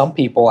 Some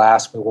people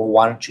ask me, well,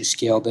 why don't you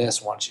scale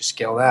this? Why don't you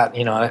scale that?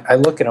 You know, I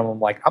look at them, I'm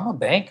like, I'm a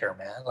banker,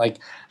 man.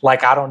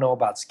 Like I don't know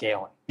about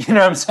scaling. You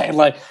know what I'm saying?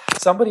 Like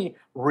somebody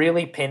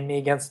really pinned me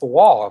against the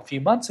wall a few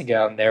months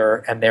ago, and they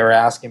were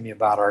asking me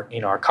about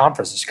our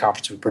conference. This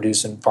conference we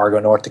produce in Fargo,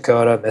 North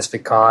Dakota,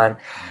 MisfitCon.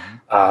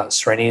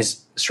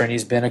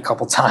 Srini's been a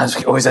couple times.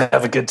 We always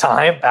have a good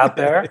time out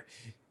there,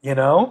 you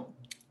know,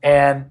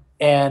 and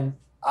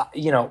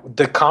you know,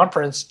 the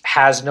conference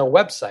has no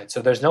website, so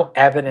there's no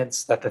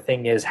evidence that the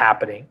thing is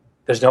happening.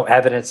 There's no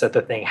evidence that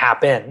the thing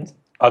happened,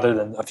 other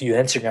than a few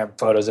Instagram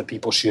photos that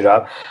people shoot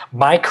up.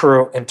 My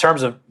crew, in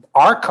terms of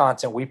our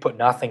content, we put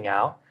nothing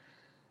out.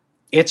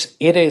 It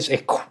is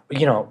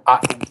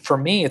for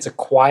me, it's a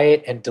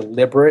quiet and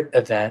deliberate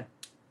event,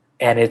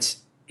 and it's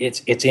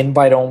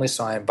invite only.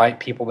 So I invite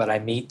people that I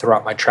meet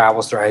throughout my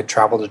travels. I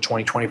travel to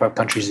 20, 25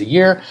 countries a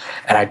year,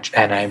 and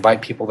I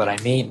invite people that I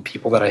meet and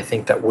people that I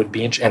think that would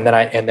be interested.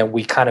 And then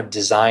we kind of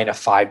design a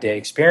 5-day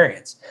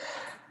experience.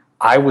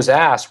 I was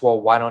asked, well,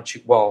 why don't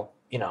you? Well,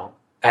 you know,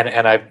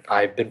 And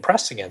I've been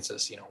pressed against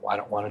this. Why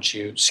don't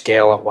you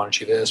scale it? Why don't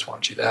you this? Why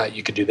don't you that?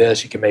 You could do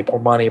this. You can make more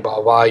money. Blah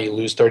blah. Blah. You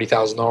lose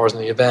 $30,000 in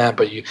the event,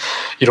 but you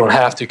don't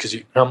have to because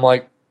you. And I'm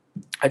like,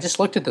 I just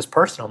looked at this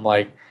person. I'm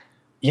like,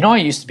 I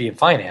used to be in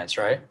finance,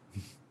 right?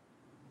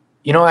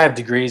 I have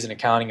degrees in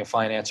accounting and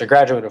finance. I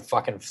graduated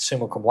fucking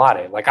summa cum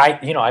laude. Like I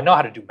know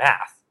how to do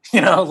math.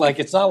 Like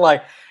it's not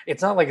like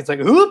it's like,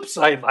 oops,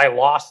 I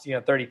lost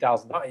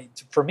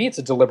 $30,000. For me, it's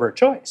a deliberate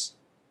choice.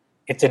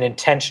 It's an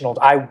intentional.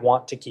 I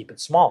want to keep it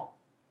small.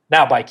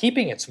 Now, by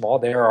keeping it small,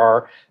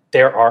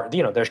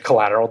 there's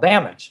collateral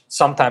damage.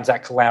 Sometimes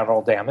that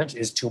collateral damage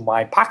is to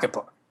my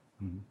pocketbook,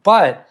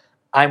 but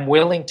I'm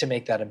willing to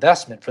make that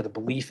investment for the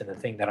belief in the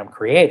thing that I'm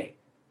creating,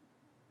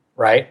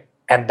 right?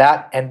 And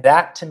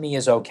that to me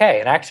is okay.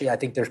 And actually, I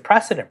think there's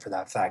precedent for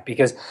that fact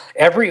because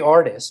every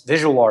artist,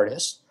 visual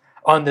artist,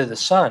 under the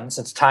sun,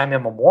 since time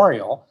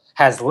immemorial,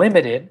 has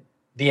limited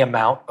the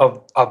amount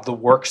of the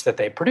works that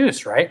they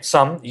produce, right?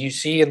 Some you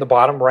see in the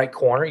bottom right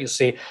corner, you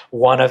see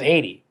 1 of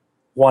 80,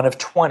 1 of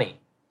 20,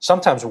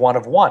 sometimes 1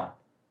 of 1,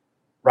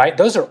 right?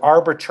 Those are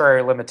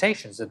arbitrary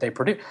limitations that they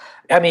produce.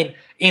 I mean,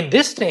 in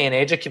this day and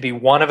age, it could be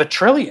 1 of a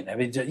trillion. I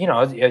mean,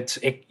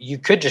 you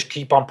could just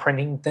keep on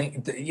printing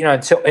things,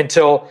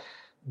 until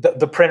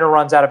the printer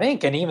runs out of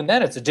ink, and even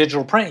then, it's a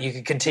digital print. You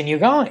can continue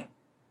going.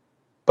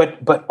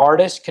 But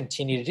artists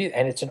continue to do that,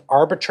 and it's an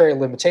arbitrary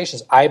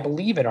limitations. I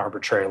believe in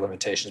arbitrary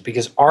limitations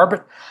because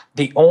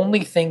the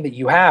only thing that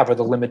you have are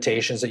the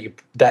limitations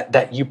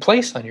that you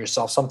place on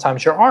yourself.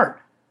 Sometimes your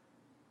art.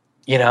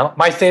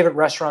 My favorite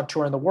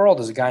restaurateur in the world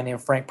is a guy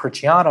named Frank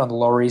Priciano on the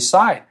Lower East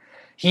Side.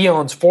 He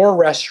owns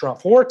 4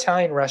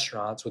 Italian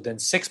restaurants within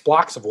 6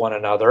 blocks of one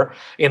another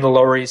in the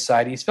Lower East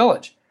Side, East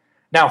Village.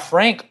 Now,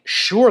 Frank,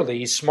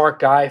 surely, smart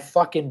guy,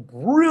 fucking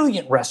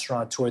brilliant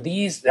restaurateur.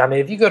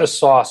 If you go to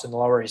Sauce in the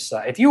Lower East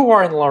Side, if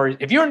you're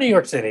in New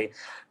York City,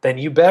 then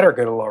you better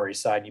go to Lower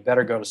East Side. You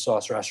better go to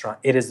Sauce Restaurant.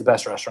 It is the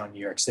best restaurant in New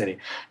York City.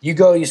 You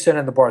go, you sit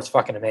in the bar, it's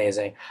fucking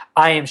amazing.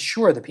 I am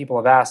sure that people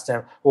have asked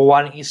him, well,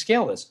 why don't you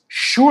scale this?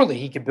 Surely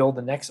he could build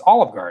the next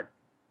Olive Garden.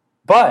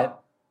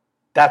 But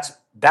that's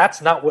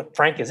not what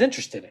Frank is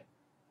interested in.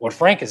 What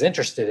Frank is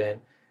interested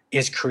in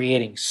is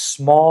creating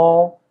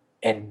small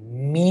and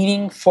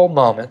meaningful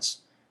moments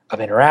of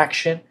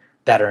interaction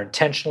that are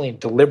intentionally and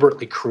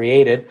deliberately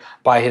created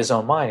by his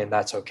own mind, and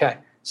that's okay.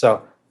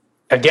 So,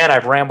 again,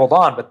 I've rambled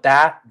on, but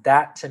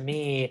that to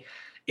me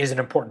is an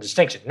important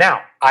distinction.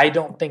 Now, I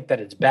don't think that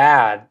it's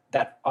bad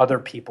that other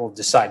people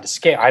decide to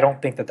scale. I don't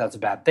think that that's a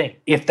bad thing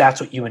if that's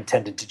what you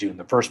intended to do in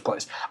the first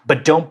place.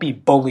 But don't be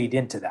bullied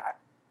into that.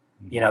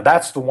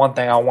 That's the one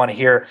thing I want to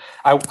hear.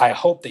 I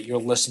hope that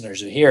your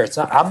listeners are here.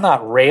 I'm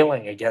not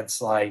railing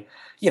against I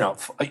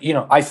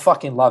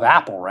fucking love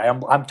Apple, right?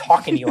 I'm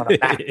talking to you on a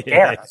Mac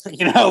Air.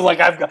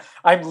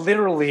 I'm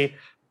literally,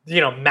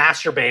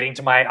 masturbating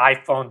to my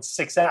iPhone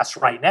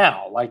 6S right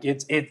now. Like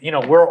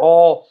we're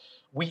all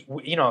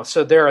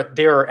so there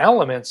are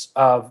elements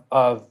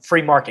of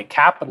free market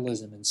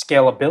capitalism and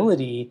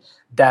scalability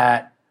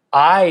that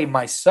I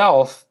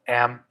myself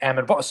am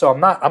involved. So I'm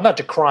not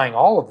decrying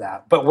all of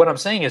that. But what I'm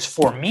saying is,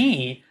 for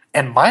me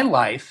and my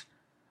life,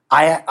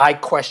 I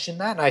question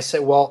that, and I say,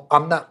 well,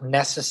 I'm not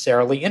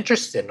necessarily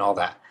interested in all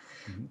that.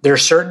 Mm-hmm. There are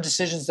certain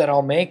decisions that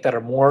I'll make that are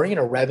more,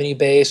 revenue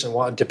based,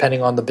 and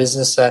depending on the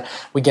business that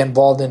we get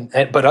involved in.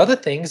 But other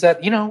things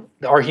that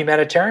are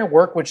humanitarian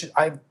work, which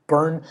I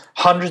burned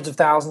hundreds of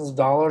thousands of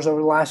dollars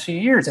over the last few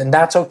years, and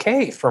that's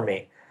okay for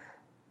me.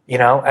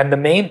 And the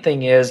main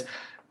thing is,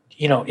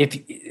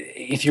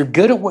 if you're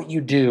good at what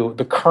you do,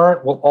 the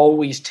current will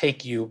always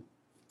take you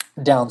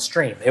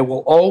downstream. You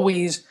will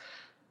always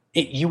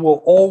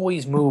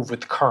move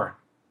with the current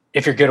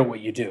if you're good at what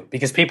you do,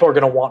 because people are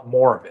going to want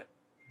more of it.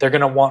 They're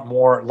going to want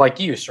more, like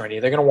you, Srini.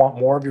 They're going to want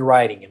more of your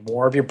writing and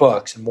more of your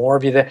books and more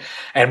of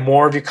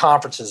your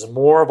conferences and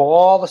more of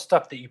all the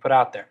stuff that you put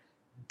out there.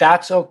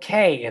 That's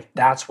okay if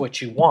that's what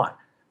you want.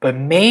 But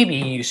maybe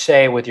you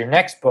say with your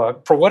next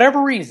book, for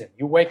whatever reason,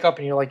 you wake up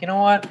and you're like, you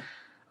know what?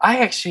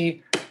 I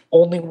actually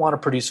only want to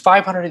produce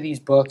 500 of these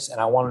books, and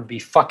I want them to be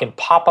fucking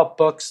pop-up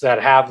books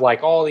that have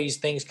like all these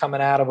things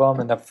coming out of them,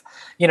 and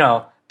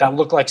that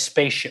look like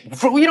spaceship,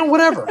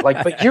 whatever.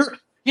 Like, but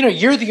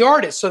you're the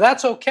artist, so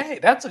that's okay.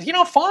 That's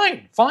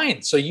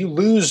fine. So you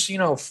lose,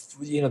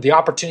 the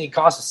opportunity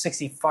cost of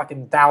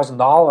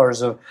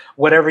 $60,000 of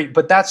whatever,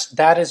 but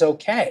that is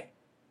okay.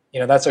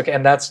 That's okay,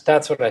 and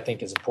that's what I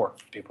think is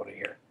important for people to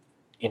hear.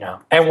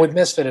 And with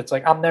Misfit, it's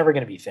like, I'm never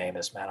going to be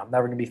famous, man. I'm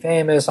never going to be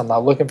famous. I'm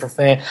not looking for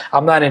fame.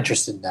 I'm not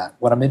interested in that.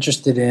 What I'm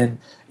interested in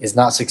is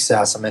not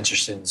success. I'm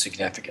interested in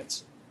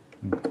significance.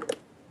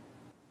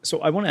 So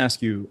I want to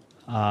ask you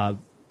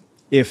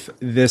if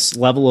this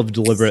level of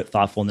deliberate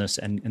thoughtfulness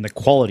and the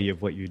quality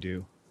of what you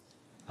do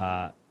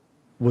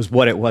was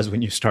what it was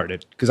when you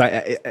started. Because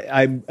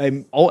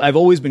I've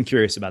always been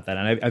curious about that,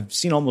 and I've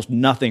seen almost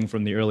nothing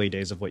from the early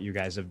days of what you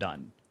guys have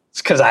done.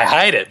 It's because I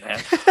hide it, man.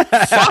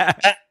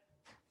 Fuck that.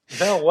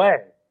 No way.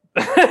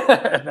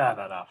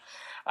 No.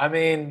 I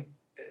mean,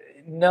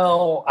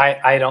 no,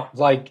 I don't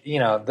like,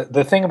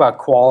 the thing about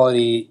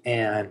quality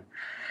and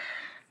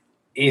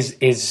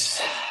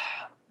is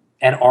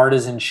an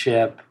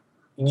artisanship.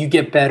 You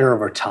get better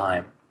over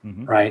time,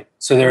 right?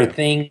 So there are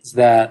things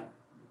that,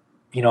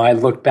 I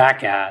look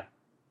back at,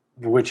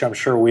 which I'm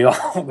sure we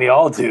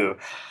all do,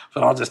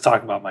 but I'll just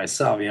talk about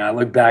myself. I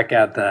look back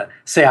at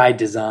say I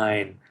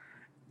designed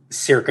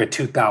circa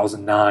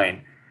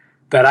 2009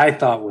 that I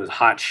thought was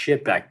hot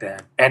shit back then.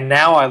 And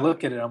now I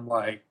look at it, I'm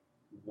like,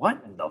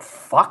 what in the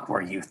fuck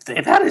were you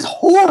thinking? That is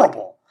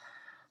horrible.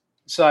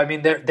 So, I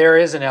mean, there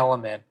is an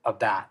element of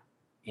that,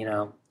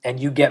 and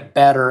you get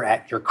better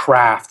at your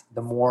craft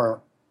the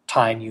more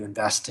time you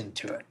invest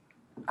into it.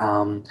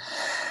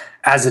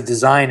 As a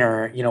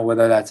designer,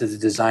 whether that's as a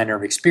designer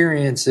of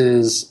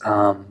experiences,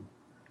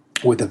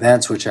 with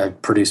events, which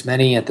I've produced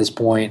many at this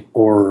point,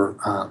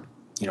 or,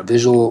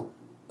 visual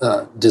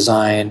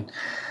design,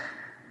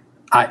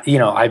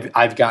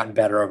 I've gotten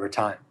better over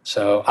time.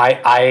 So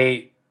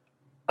I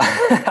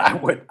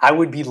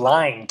would be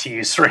lying to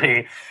you,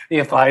 Sri,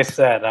 if I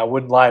said I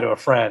wouldn't lie to a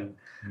friend.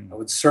 I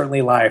would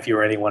certainly lie if you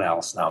were anyone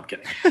else. No, I'm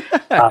kidding.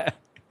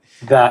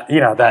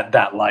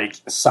 That like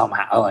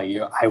somehow like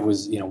I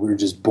was, we were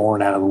just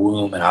born out of the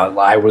womb and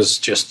I was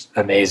just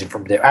amazing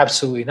from there.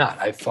 Absolutely not.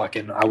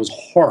 I was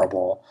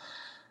horrible,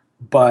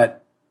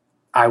 but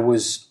I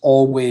was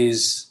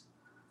always,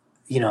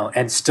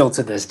 and still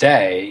to this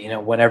day,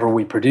 whenever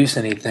we produce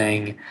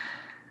anything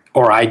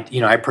or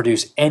I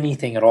produce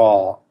anything at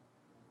all,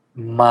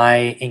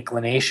 my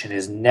inclination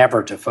is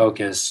never to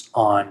focus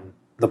on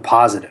the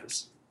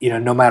positives.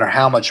 No matter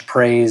how much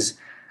praise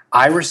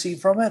I receive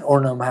from it,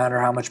 or no matter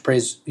how much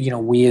praise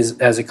we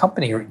as a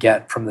company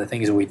get from the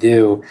things that we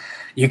do,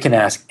 you can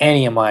ask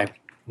any of my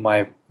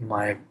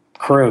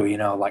crew.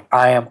 Like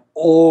I am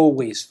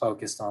always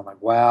focused on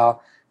like,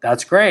 wow,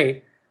 that's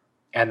great,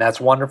 and that's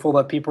wonderful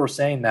that people are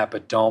saying that,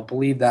 but don't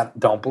believe that.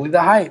 Don't believe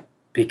the hype,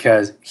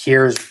 because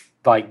here's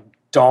like,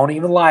 don't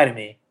even lie to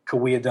me. Could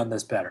we have done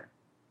this better?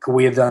 Could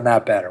we have done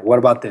that better? What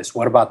about this?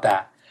 What about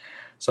that?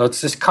 So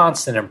it's this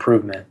constant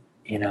improvement,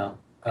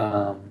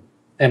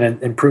 and an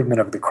improvement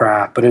of the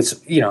craft. But it's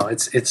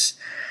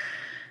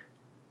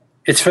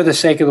for the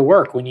sake of the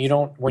work. When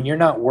you're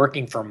not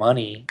working for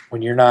money,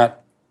 when you're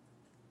not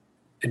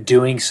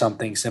doing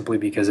something simply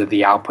because of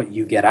the output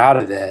you get out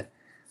of it,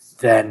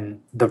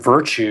 then the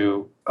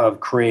virtue of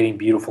creating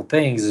beautiful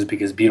things is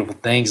because beautiful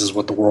things is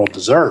what the world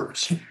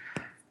deserves.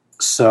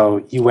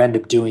 So you end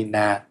up doing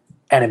that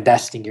and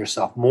investing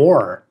yourself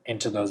more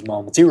into those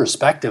moments,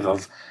 irrespective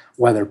of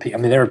whether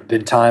there have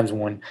been times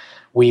when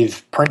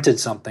we've printed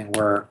something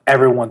where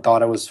everyone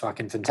thought it was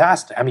fucking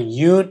fantastic. I mean,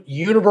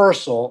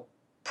 universal,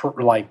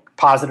 like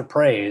positive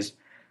praise,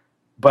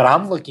 but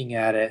I'm looking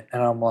at it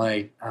and I'm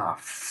like, oh,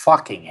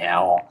 fucking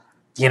hell.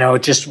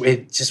 It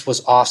just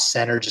was off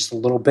center just a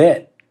little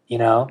bit,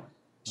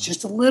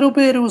 just a little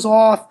bit. It was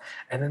off.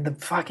 And then the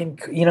fucking,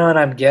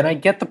 and I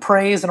get the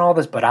praise and all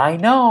this, but I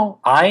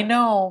know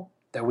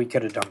that we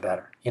could have done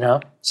better,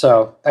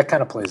 So that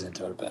kind of plays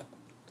into it a bit.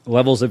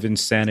 Levels of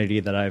insanity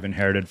that I've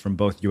inherited from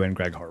both you and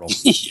Greg Hartle.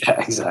 Yeah,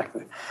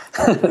 exactly.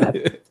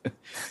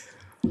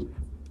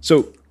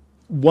 So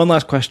one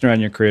last question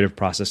around your creative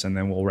process, and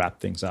then we'll wrap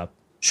things up.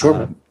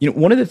 Sure.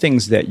 One of the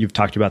things that you've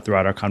talked about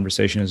throughout our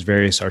conversation is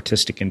various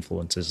artistic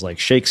influences like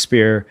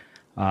Shakespeare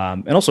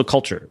and also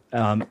culture.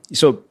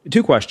 So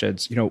two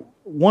questions.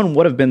 One,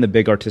 what have been the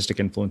big artistic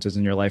influences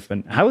in your life,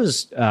 and how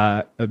has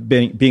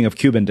being of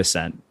Cuban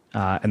descent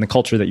and the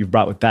culture that you've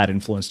brought with that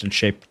influenced and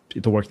shaped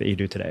the work that you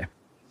do today?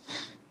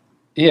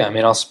 Yeah,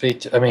 I'll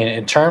speak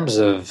in terms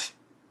of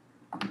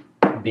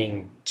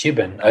being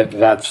Cuban,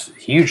 that's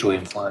hugely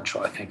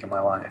influential, I think, in my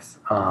life.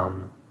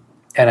 And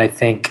I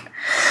think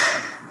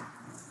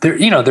there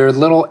are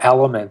little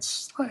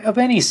elements of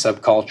any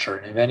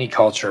subculture and of any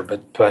culture,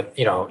 but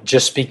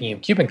just speaking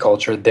of Cuban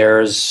culture,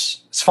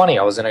 it's funny,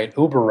 I was in an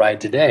Uber ride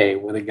today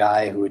with a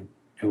guy who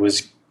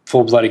was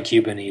full-blooded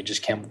Cuban. He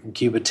just came from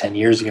Cuba 10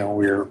 years ago, and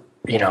we were,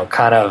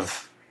 kind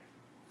of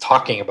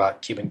talking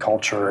about Cuban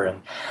culture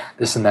and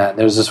this and that. And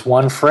there's this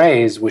one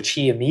phrase which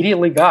he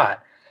immediately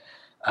got,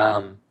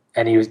 and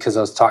he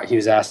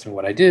was asking me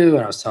what I do,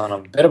 and I was telling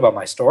him a bit about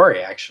my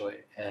story actually,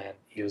 and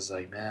he was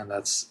like, "Man,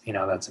 that's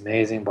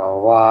amazing, blah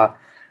blah blah."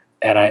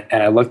 And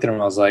I looked at him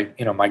and I was like,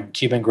 my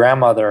Cuban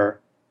grandmother,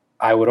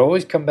 I would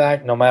always come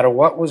back no matter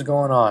what was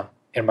going on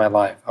in my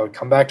life. I would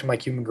come back to my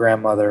Cuban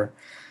grandmother,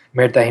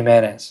 Mirta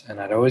Jimenez,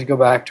 and I'd always go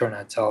back to her and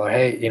I'd tell her,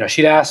 hey,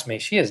 she'd ask me,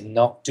 she's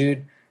never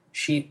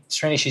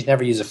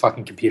used a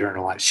fucking computer in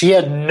her life. She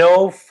had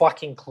no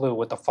fucking clue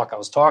what the fuck I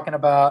was talking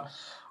about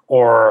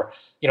or,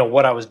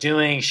 what I was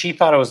doing. She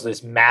thought it was the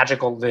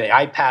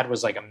iPad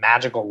was like a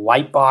magical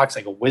light box,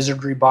 like a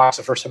wizardry box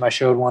the first time I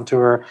showed one to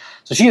her.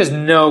 So she has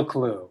no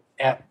clue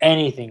at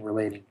anything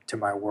relating to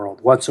my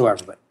world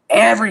whatsoever. But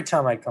every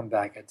time I come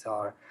back, I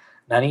tell her,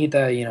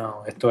 Nanita,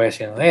 estoy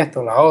haciendo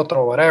esto, la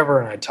otro, whatever.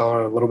 And I tell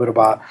her a little bit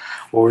about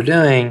what we're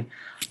doing.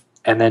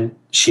 And then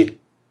she'd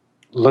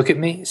look at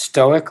me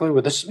stoically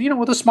with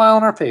a smile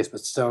on her face,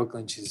 but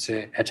stoically, and she'd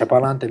say, "Echa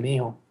pa'lante,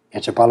 mijo,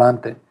 echa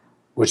pa'lante,"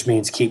 which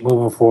means keep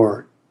moving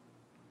forward.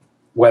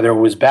 Whether it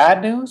was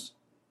bad news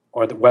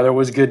or whether it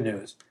was good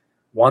news,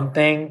 one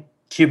thing,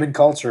 Cuban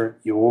culture,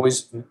 you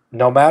always,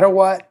 no matter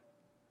what,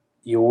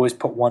 you always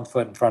put one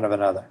foot in front of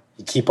another.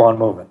 You keep on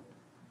moving.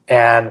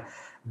 And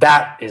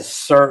that is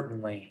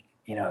certainly,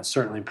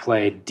 certainly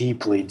played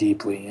deeply,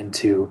 deeply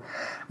into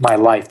my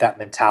life, that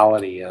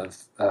mentality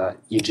of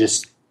you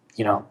just,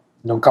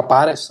 nunca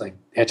pares, like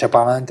echa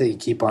pa'lante, you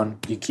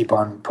keep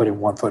on putting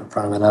one foot in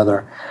front of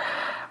another.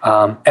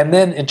 And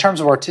then in terms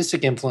of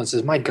artistic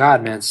influences, my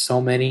God, man, so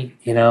many,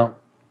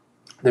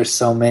 there's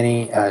so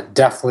many.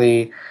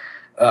 Definitely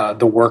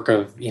the work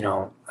of,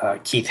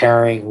 Keith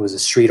Haring, who was a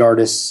street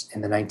artist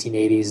in the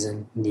 1980s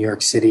in New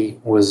York City,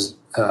 was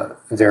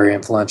very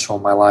influential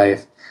in my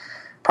life.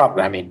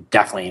 Probably,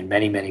 definitely in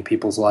many, many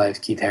people's lives.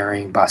 Keith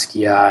Haring,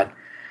 Basquiat.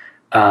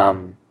 I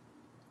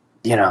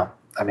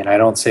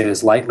don't say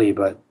this lightly,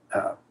 but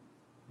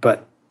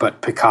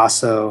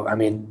Picasso.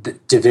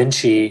 Da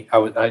Vinci.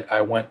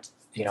 I went.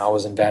 I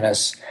was in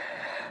Venice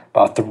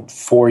about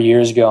 4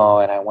 years ago,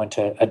 and I went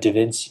to a Da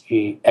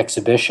Vinci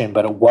exhibition,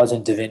 but it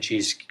wasn't Da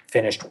Vinci's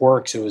finished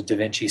works. It was Da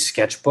Vinci's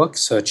sketchbooks.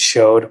 So it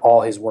showed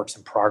all his works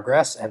in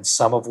progress, and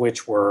some of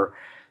which were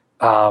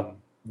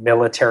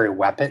military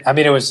weapon.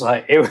 It was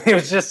like it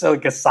was just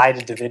like a side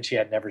of Da Vinci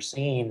I'd never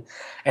seen,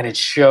 and it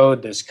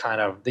showed this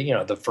kind of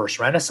the first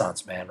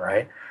Renaissance man,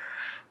 right?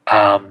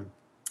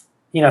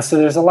 So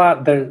there's a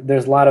lot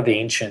there's a lot of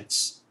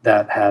ancients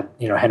that had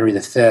Henry V,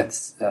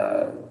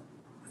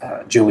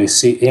 Julius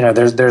Caesar.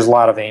 There's a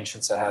lot of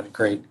ancients that had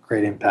great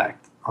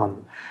impact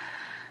on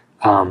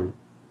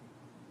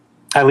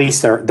at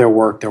least their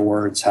work, their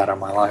words had on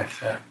my life.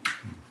 Yeah.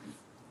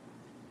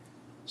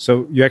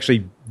 So you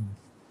actually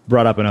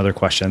brought up another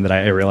question that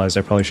I realized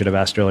I probably should have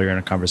asked earlier in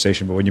a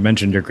conversation, but when you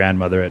mentioned your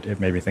grandmother, it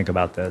made me think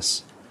about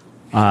this.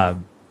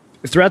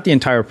 Throughout the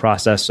entire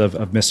process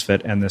of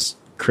Misfit and this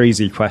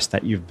crazy quest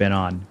that you've been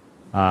on,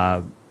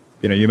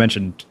 you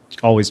mentioned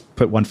always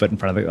put one foot in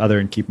front of the other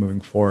and keep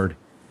moving forward.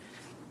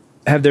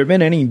 Have there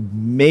been any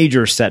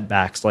major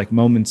setbacks, like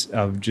moments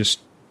of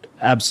just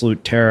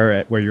absolute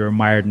terror where you're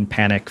mired in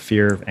panic,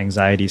 fear,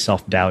 anxiety,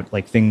 self-doubt,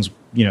 like things,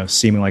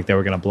 seeming like they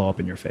were going to blow up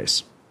in your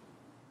face?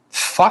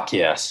 Fuck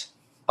yes.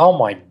 Oh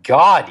my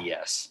God,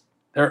 yes.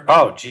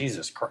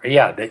 Jesus Christ.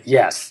 Yeah,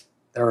 yes.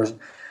 There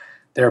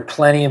are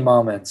plenty of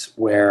moments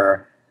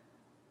where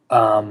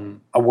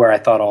I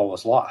thought all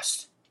was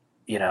lost,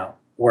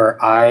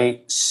 where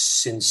I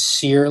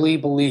sincerely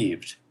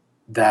believed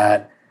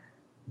that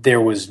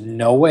there was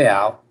no way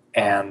out,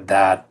 and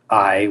that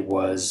I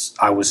was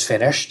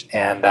finished,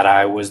 and that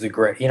I was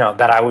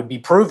that I would be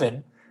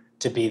proven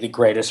to be the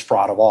greatest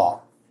fraud of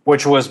all,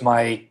 which was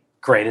my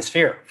greatest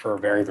fear for a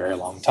very, very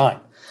long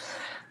time.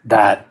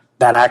 That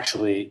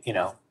actually,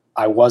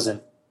 I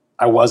wasn't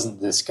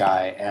this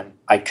guy, and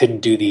I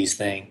couldn't do these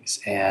things,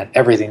 and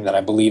everything that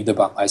I believed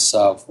about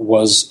myself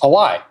was a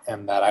lie,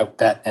 and that I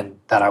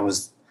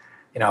was,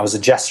 I was a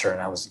jester,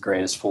 and I was the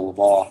greatest fool of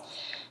all.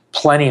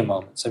 Plenty of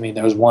moments.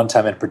 There was one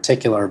time in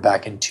particular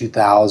back in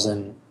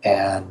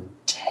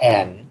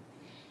 2010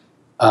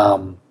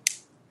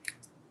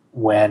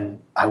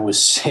 when I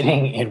was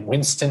sitting in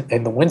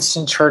the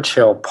Winston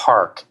Churchill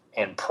Park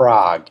in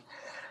Prague,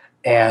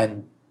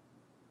 and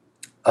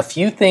a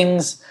few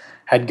things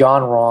had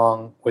gone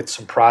wrong with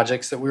some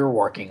projects that we were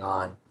working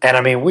on.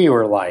 And we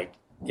were like,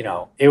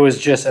 it was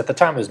just, at the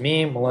time it was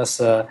me,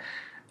 Melissa,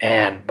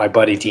 and my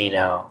buddy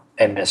Dino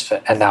and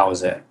Misfit, and that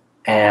was it.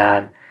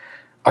 And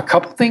a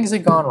couple things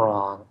had gone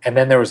wrong, and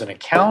then there was an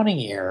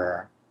accounting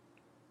error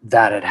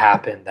that had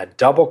happened that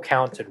double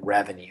counted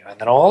revenue. And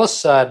then all of a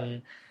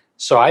sudden,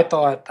 so I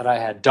thought that I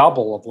had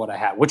double of what I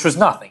had, which was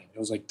nothing. It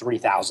was like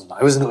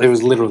 $3,000. It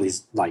was literally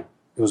like,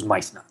 it was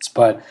mice nuts.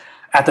 But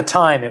at the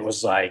time, it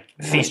was like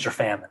feast or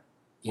famine,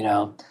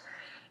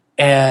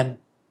 And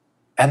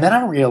then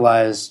I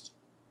realized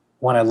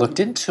when I looked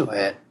into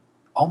it,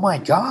 oh my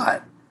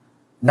God,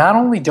 not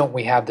only don't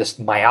we have this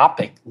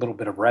myopic little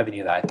bit of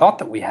revenue that I thought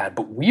that we had,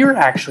 but we're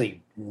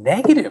actually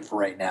negative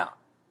right now.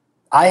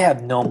 I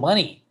have no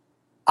money.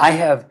 I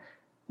have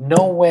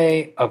no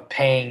way of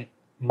paying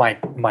my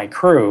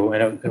crew,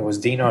 and it was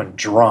Dino and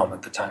Drum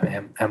at the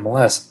time, and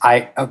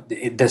Melissa.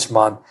 This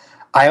month,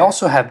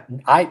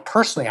 I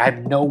personally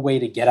have no way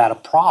to get out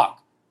of Prague,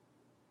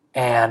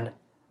 and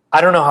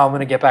I don't know how I'm going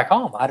to get back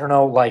home. I don't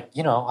know,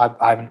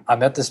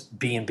 I'm at this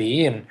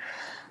B&B, and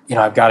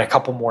I've got a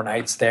couple more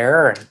nights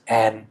there,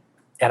 and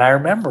I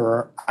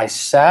remember I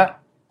sat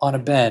on a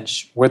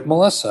bench with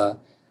Melissa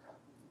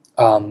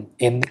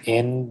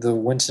in the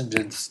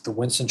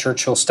Winston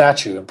Churchill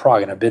statue in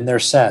Prague, and I've been there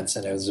since,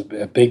 and it was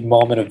a big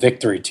moment of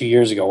victory 2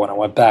 years ago when I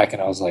went back,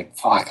 and I was like,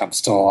 fuck, I'm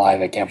still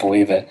alive, I can't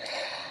believe it.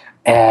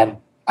 And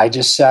I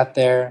just sat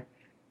there,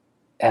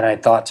 and I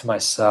thought to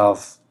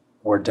myself,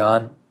 we're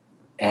done.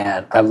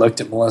 And I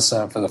looked at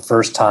Melissa, and for the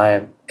first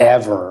time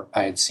ever,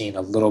 I had seen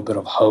a little bit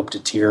of hope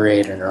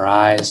deteriorate in her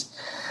eyes,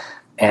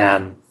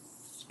 and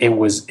it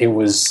was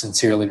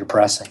sincerely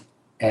depressing.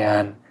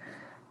 And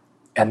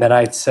then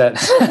I said,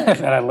 and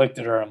then I looked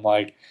at her, and I'm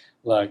like,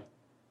 look,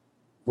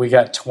 we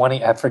got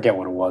 20, I forget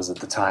what it was at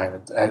the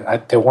time.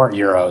 They weren't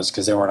euros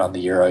because they weren't on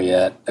the euro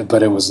yet,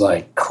 but it was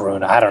like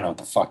Corona. I don't know what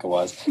the fuck it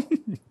was.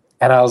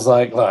 And I was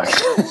like, look,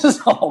 this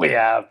is all we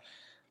have.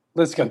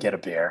 Let's go get a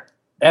beer.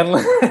 And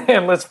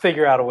let's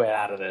figure out a way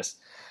out of this.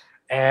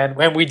 And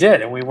when we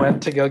did, and we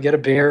went to go get a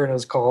beer, and it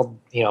was called,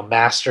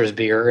 Master's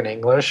Beer in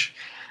English.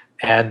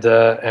 And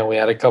we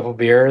had a couple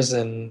beers,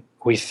 and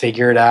we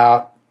figured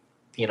out,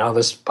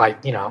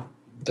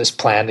 this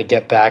plan to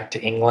get back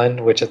to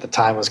England, which at the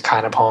time was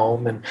kind of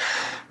home, and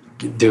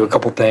do a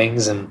couple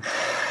things. And,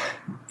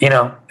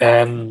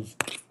 and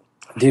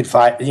dude,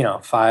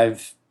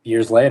 5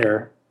 years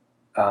later,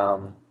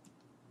 I'm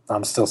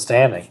still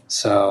standing.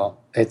 So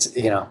it's,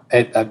 and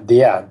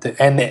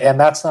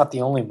that's not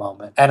the only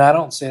moment. And I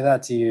don't say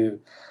that to you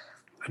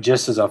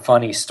just as a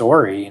funny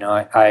story.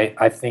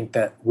 I think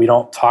that we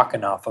don't talk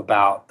enough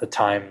about the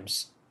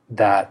times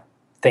that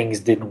things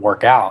didn't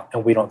work out,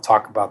 and we don't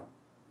talk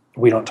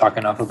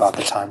enough about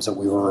the times that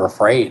we were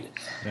afraid.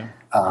 Yeah.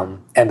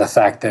 And the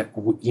fact that,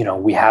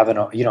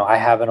 I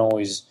haven't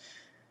always,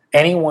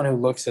 anyone who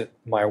looks at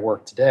my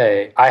work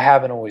today, I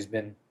haven't always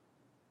been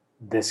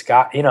this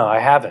guy. I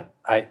haven't.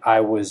 I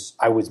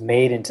was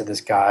made into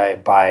this guy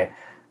by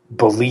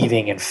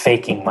believing and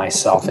faking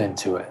myself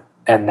into it,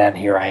 and then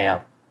here I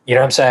am. You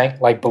know what I'm saying?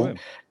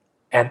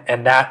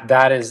 And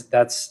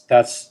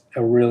that's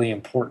a really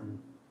important,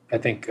 I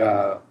think,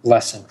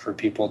 lesson for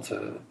people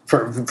to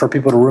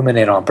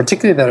ruminate on,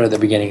 particularly that are at the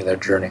beginning of their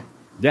journey.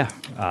 Yeah,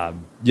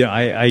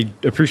 I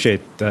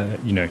appreciate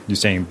you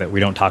saying that we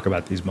don't talk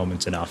about these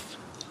moments enough.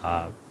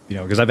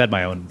 Because I've had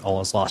my own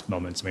all is lost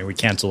moments. I mean, we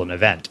canceled an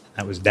event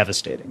that was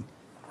devastating.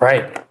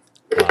 Right.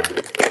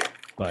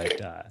 But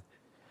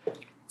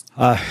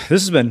this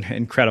has been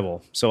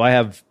incredible. So I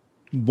have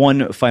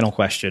one final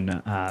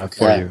question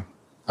for you.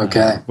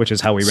 Okay. Which is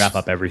how we wrap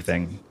up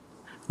everything.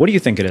 What do you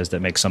think it is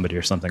that makes somebody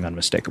or something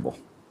unmistakable?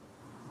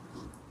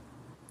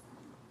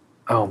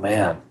 Oh,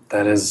 man,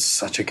 that is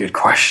such a good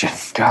question.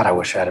 God, I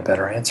wish I had a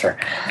better answer.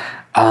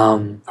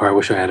 Or I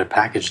wish I had a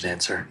packaged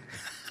answer.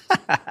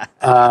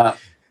 And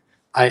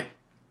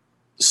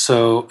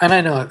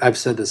I know I've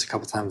said this a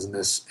couple times in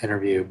this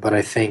interview, but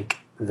I think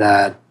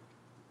that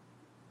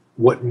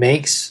what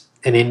makes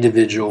an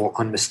individual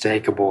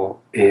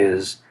unmistakable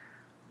is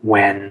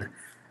when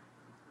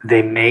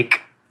they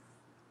make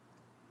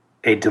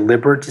a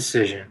deliberate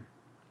decision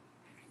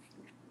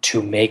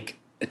to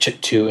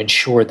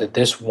ensure that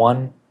this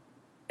one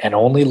and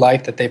only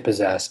life that they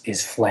possess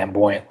is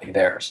flamboyantly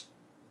theirs.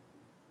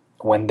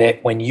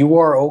 When you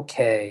are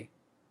okay,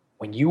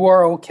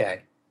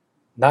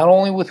 not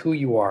only with who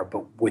you are,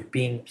 but with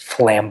being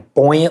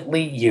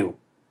flamboyantly you,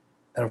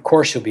 then of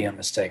course you'll be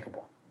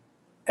unmistakable.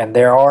 And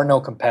there are no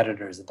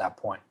competitors at that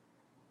point.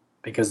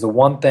 Because the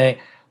one thing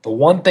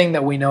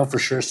that we know for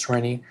sure,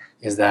 Srini,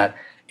 is that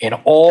in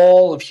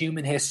all of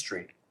human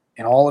history,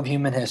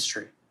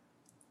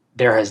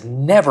 there has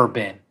never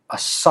been a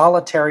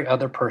solitary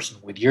other person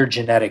with your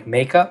genetic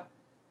makeup,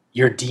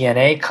 your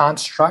DNA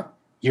construct,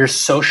 your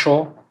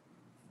social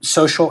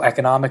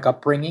economic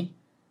upbringing.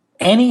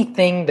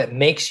 Anything that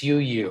makes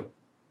you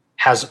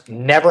has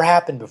never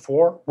happened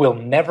before, will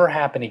never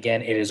happen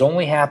again. It has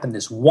only happened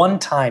this one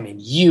time in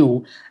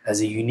you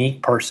as a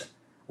unique person.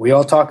 We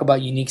all talk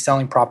about unique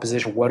selling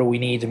proposition. What do we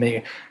need to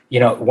make?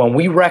 When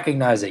we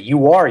recognize that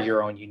you are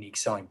your own unique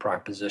selling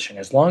proposition,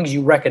 as long as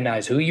you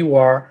recognize who you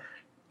are,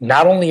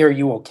 not only are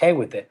you okay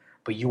with it,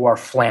 but you are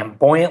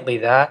flamboyantly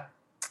that,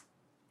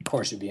 of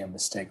course you'd be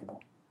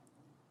unmistakable.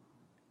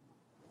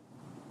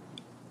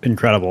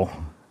 Incredible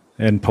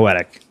and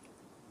poetic,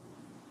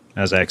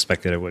 as I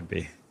expected it would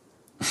be.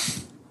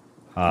 It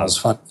was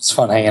fun. It's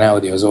fun hanging out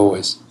with you as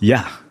always.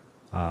 Yeah.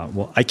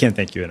 Well, I can't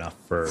thank you enough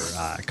for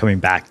coming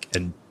back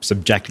and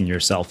subjecting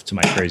yourself to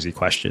my crazy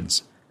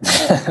questions.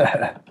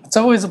 It's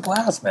always a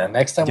blast, man.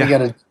 Next time we got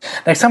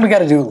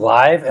to do it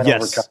live and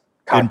yes,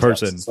 in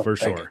person for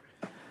sure.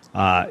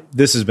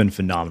 This has been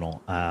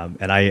phenomenal,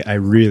 and I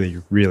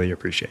really, really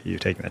appreciate you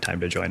taking the time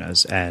to join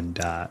us and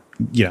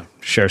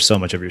share so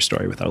much of your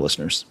story with our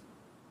listeners.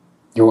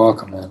 You're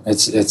welcome, man.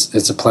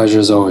 It's a pleasure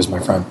as always, my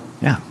friend.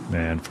 Yeah,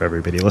 and for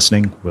everybody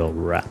listening, we'll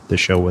wrap the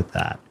show with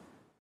that.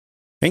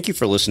 Thank you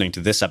for listening to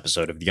this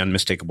episode of the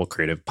Unmistakable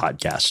Creative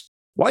Podcast.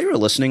 While you were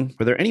listening,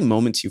 were there any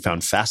moments you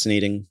found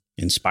fascinating,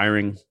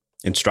 inspiring,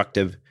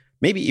 instructive,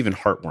 maybe even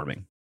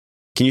heartwarming?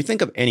 Can you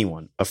think of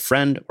anyone, a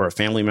friend or a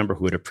family member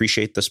who would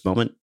appreciate this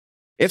moment?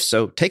 If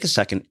so, take a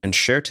second and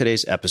share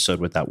today's episode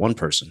with that one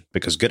person,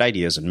 because good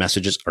ideas and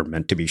messages are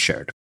meant to be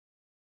shared.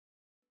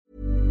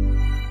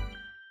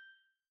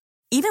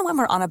 Even when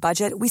we're on a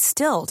budget, we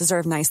still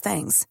deserve nice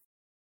things.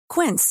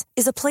 Quince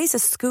is a place to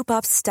scoop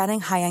up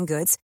stunning high-end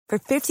goods for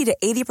 50 to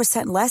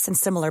 80% less than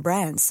similar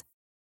brands.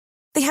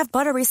 They have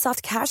buttery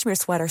soft cashmere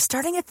sweaters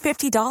starting at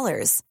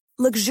 $50,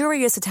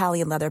 luxurious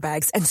Italian leather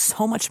bags, and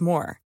so much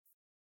more.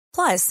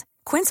 Plus,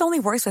 Quince only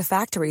works with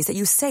factories that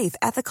use safe,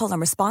 ethical, and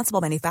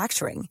responsible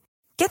manufacturing.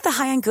 Get the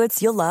high-end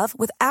goods you'll love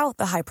without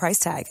the high price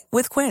tag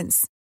with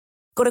Quince.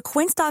 Go to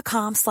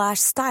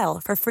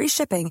quince.com/style for free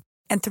shipping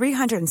and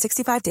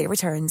 365-day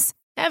returns.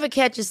 Ever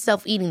catch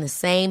yourself eating the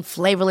same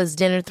flavorless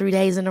dinner 3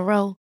 days in a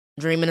row?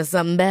 Dreaming of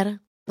something better?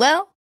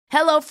 Well,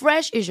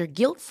 HelloFresh is your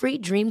guilt-free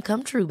dream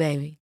come true,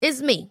 baby.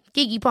 It's me,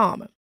 Keke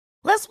Palmer.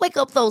 Let's wake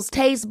up those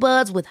taste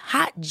buds with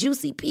hot,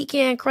 juicy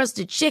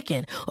pecan-crusted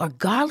chicken or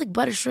garlic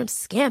butter shrimp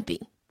scampi.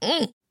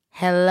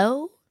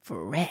 Hello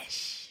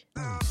Fresh.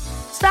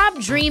 Stop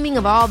dreaming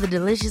of all the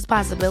delicious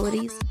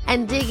possibilities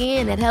and dig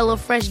in at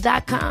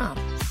HelloFresh.com.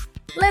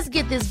 Let's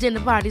get this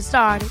dinner party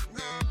started.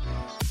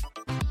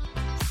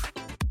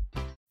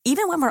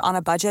 Even when we're on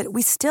a budget,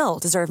 we still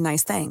deserve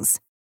nice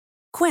things.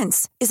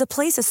 Quince is a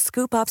place to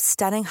scoop up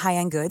stunning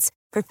high-end goods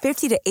for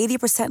 50 to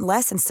 80%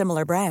 less than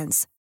similar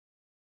brands.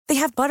 They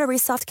have buttery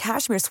soft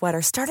cashmere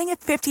sweaters starting at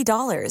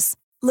 $50,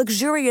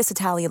 luxurious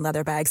Italian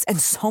leather bags, and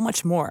so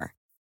much more.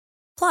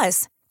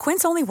 Plus,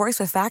 Quince only works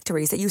with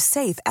factories that use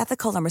safe,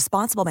 ethical, and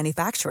responsible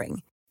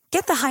manufacturing.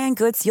 Get the high-end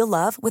goods you'll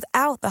love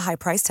without the high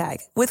price tag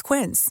with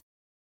Quince.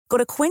 Go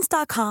to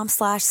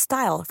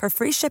quince.com/style for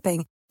free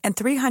shipping and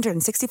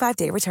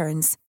 365-day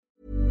returns.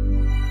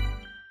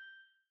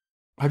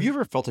 Have you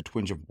ever felt a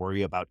twinge of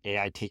worry about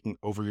AI taking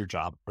over your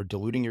job or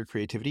diluting your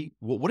creativity?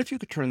 Well, what if you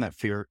could turn that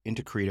fear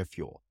into creative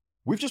fuel?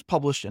 We've just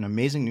published an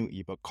amazing new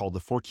ebook called The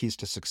 4 Keys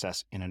to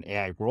Success in an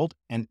AI World,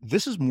 and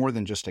this is more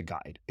than just a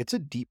guide. It's a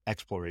deep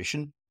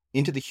exploration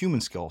into the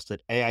human skills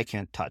that AI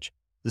can't touch,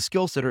 the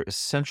skills that are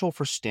essential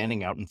for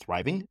standing out and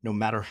thriving, no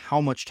matter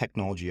how much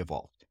technology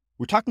evolves.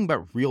 We're talking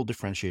about real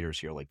differentiators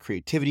here, like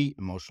creativity,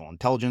 emotional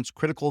intelligence,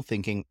 critical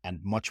thinking,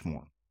 and much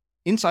more.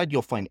 Inside,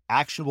 you'll find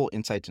actionable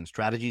insights and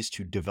strategies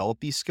to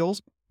develop these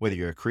skills, whether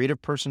you're a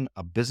creative person,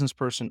 a business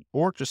person,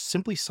 or just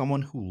simply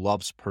someone who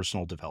loves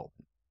personal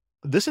development.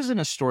 This isn't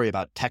a story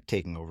about tech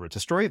taking over. It's a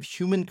story of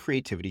human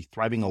creativity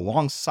thriving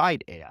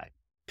alongside AI.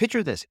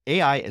 Picture this,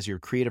 AI as your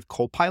creative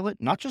co-pilot,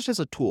 not just as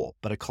a tool,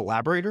 but a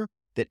collaborator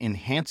that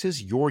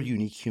enhances your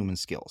unique human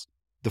skills.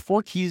 The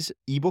 4 Keys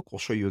ebook will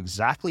show you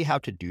exactly how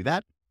to do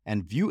that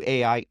and view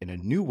AI in a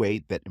new way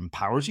that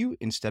empowers you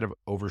instead of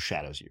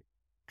overshadows you.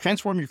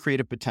 Transform your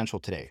creative potential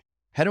today.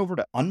 Head over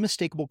to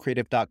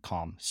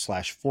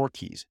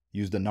unmistakablecreative.com/4keys.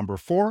 Use the number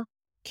 4,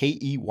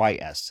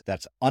 KEYS.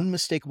 That's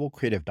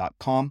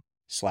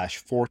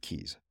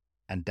unmistakablecreative.com/4keys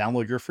and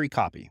download your free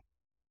copy.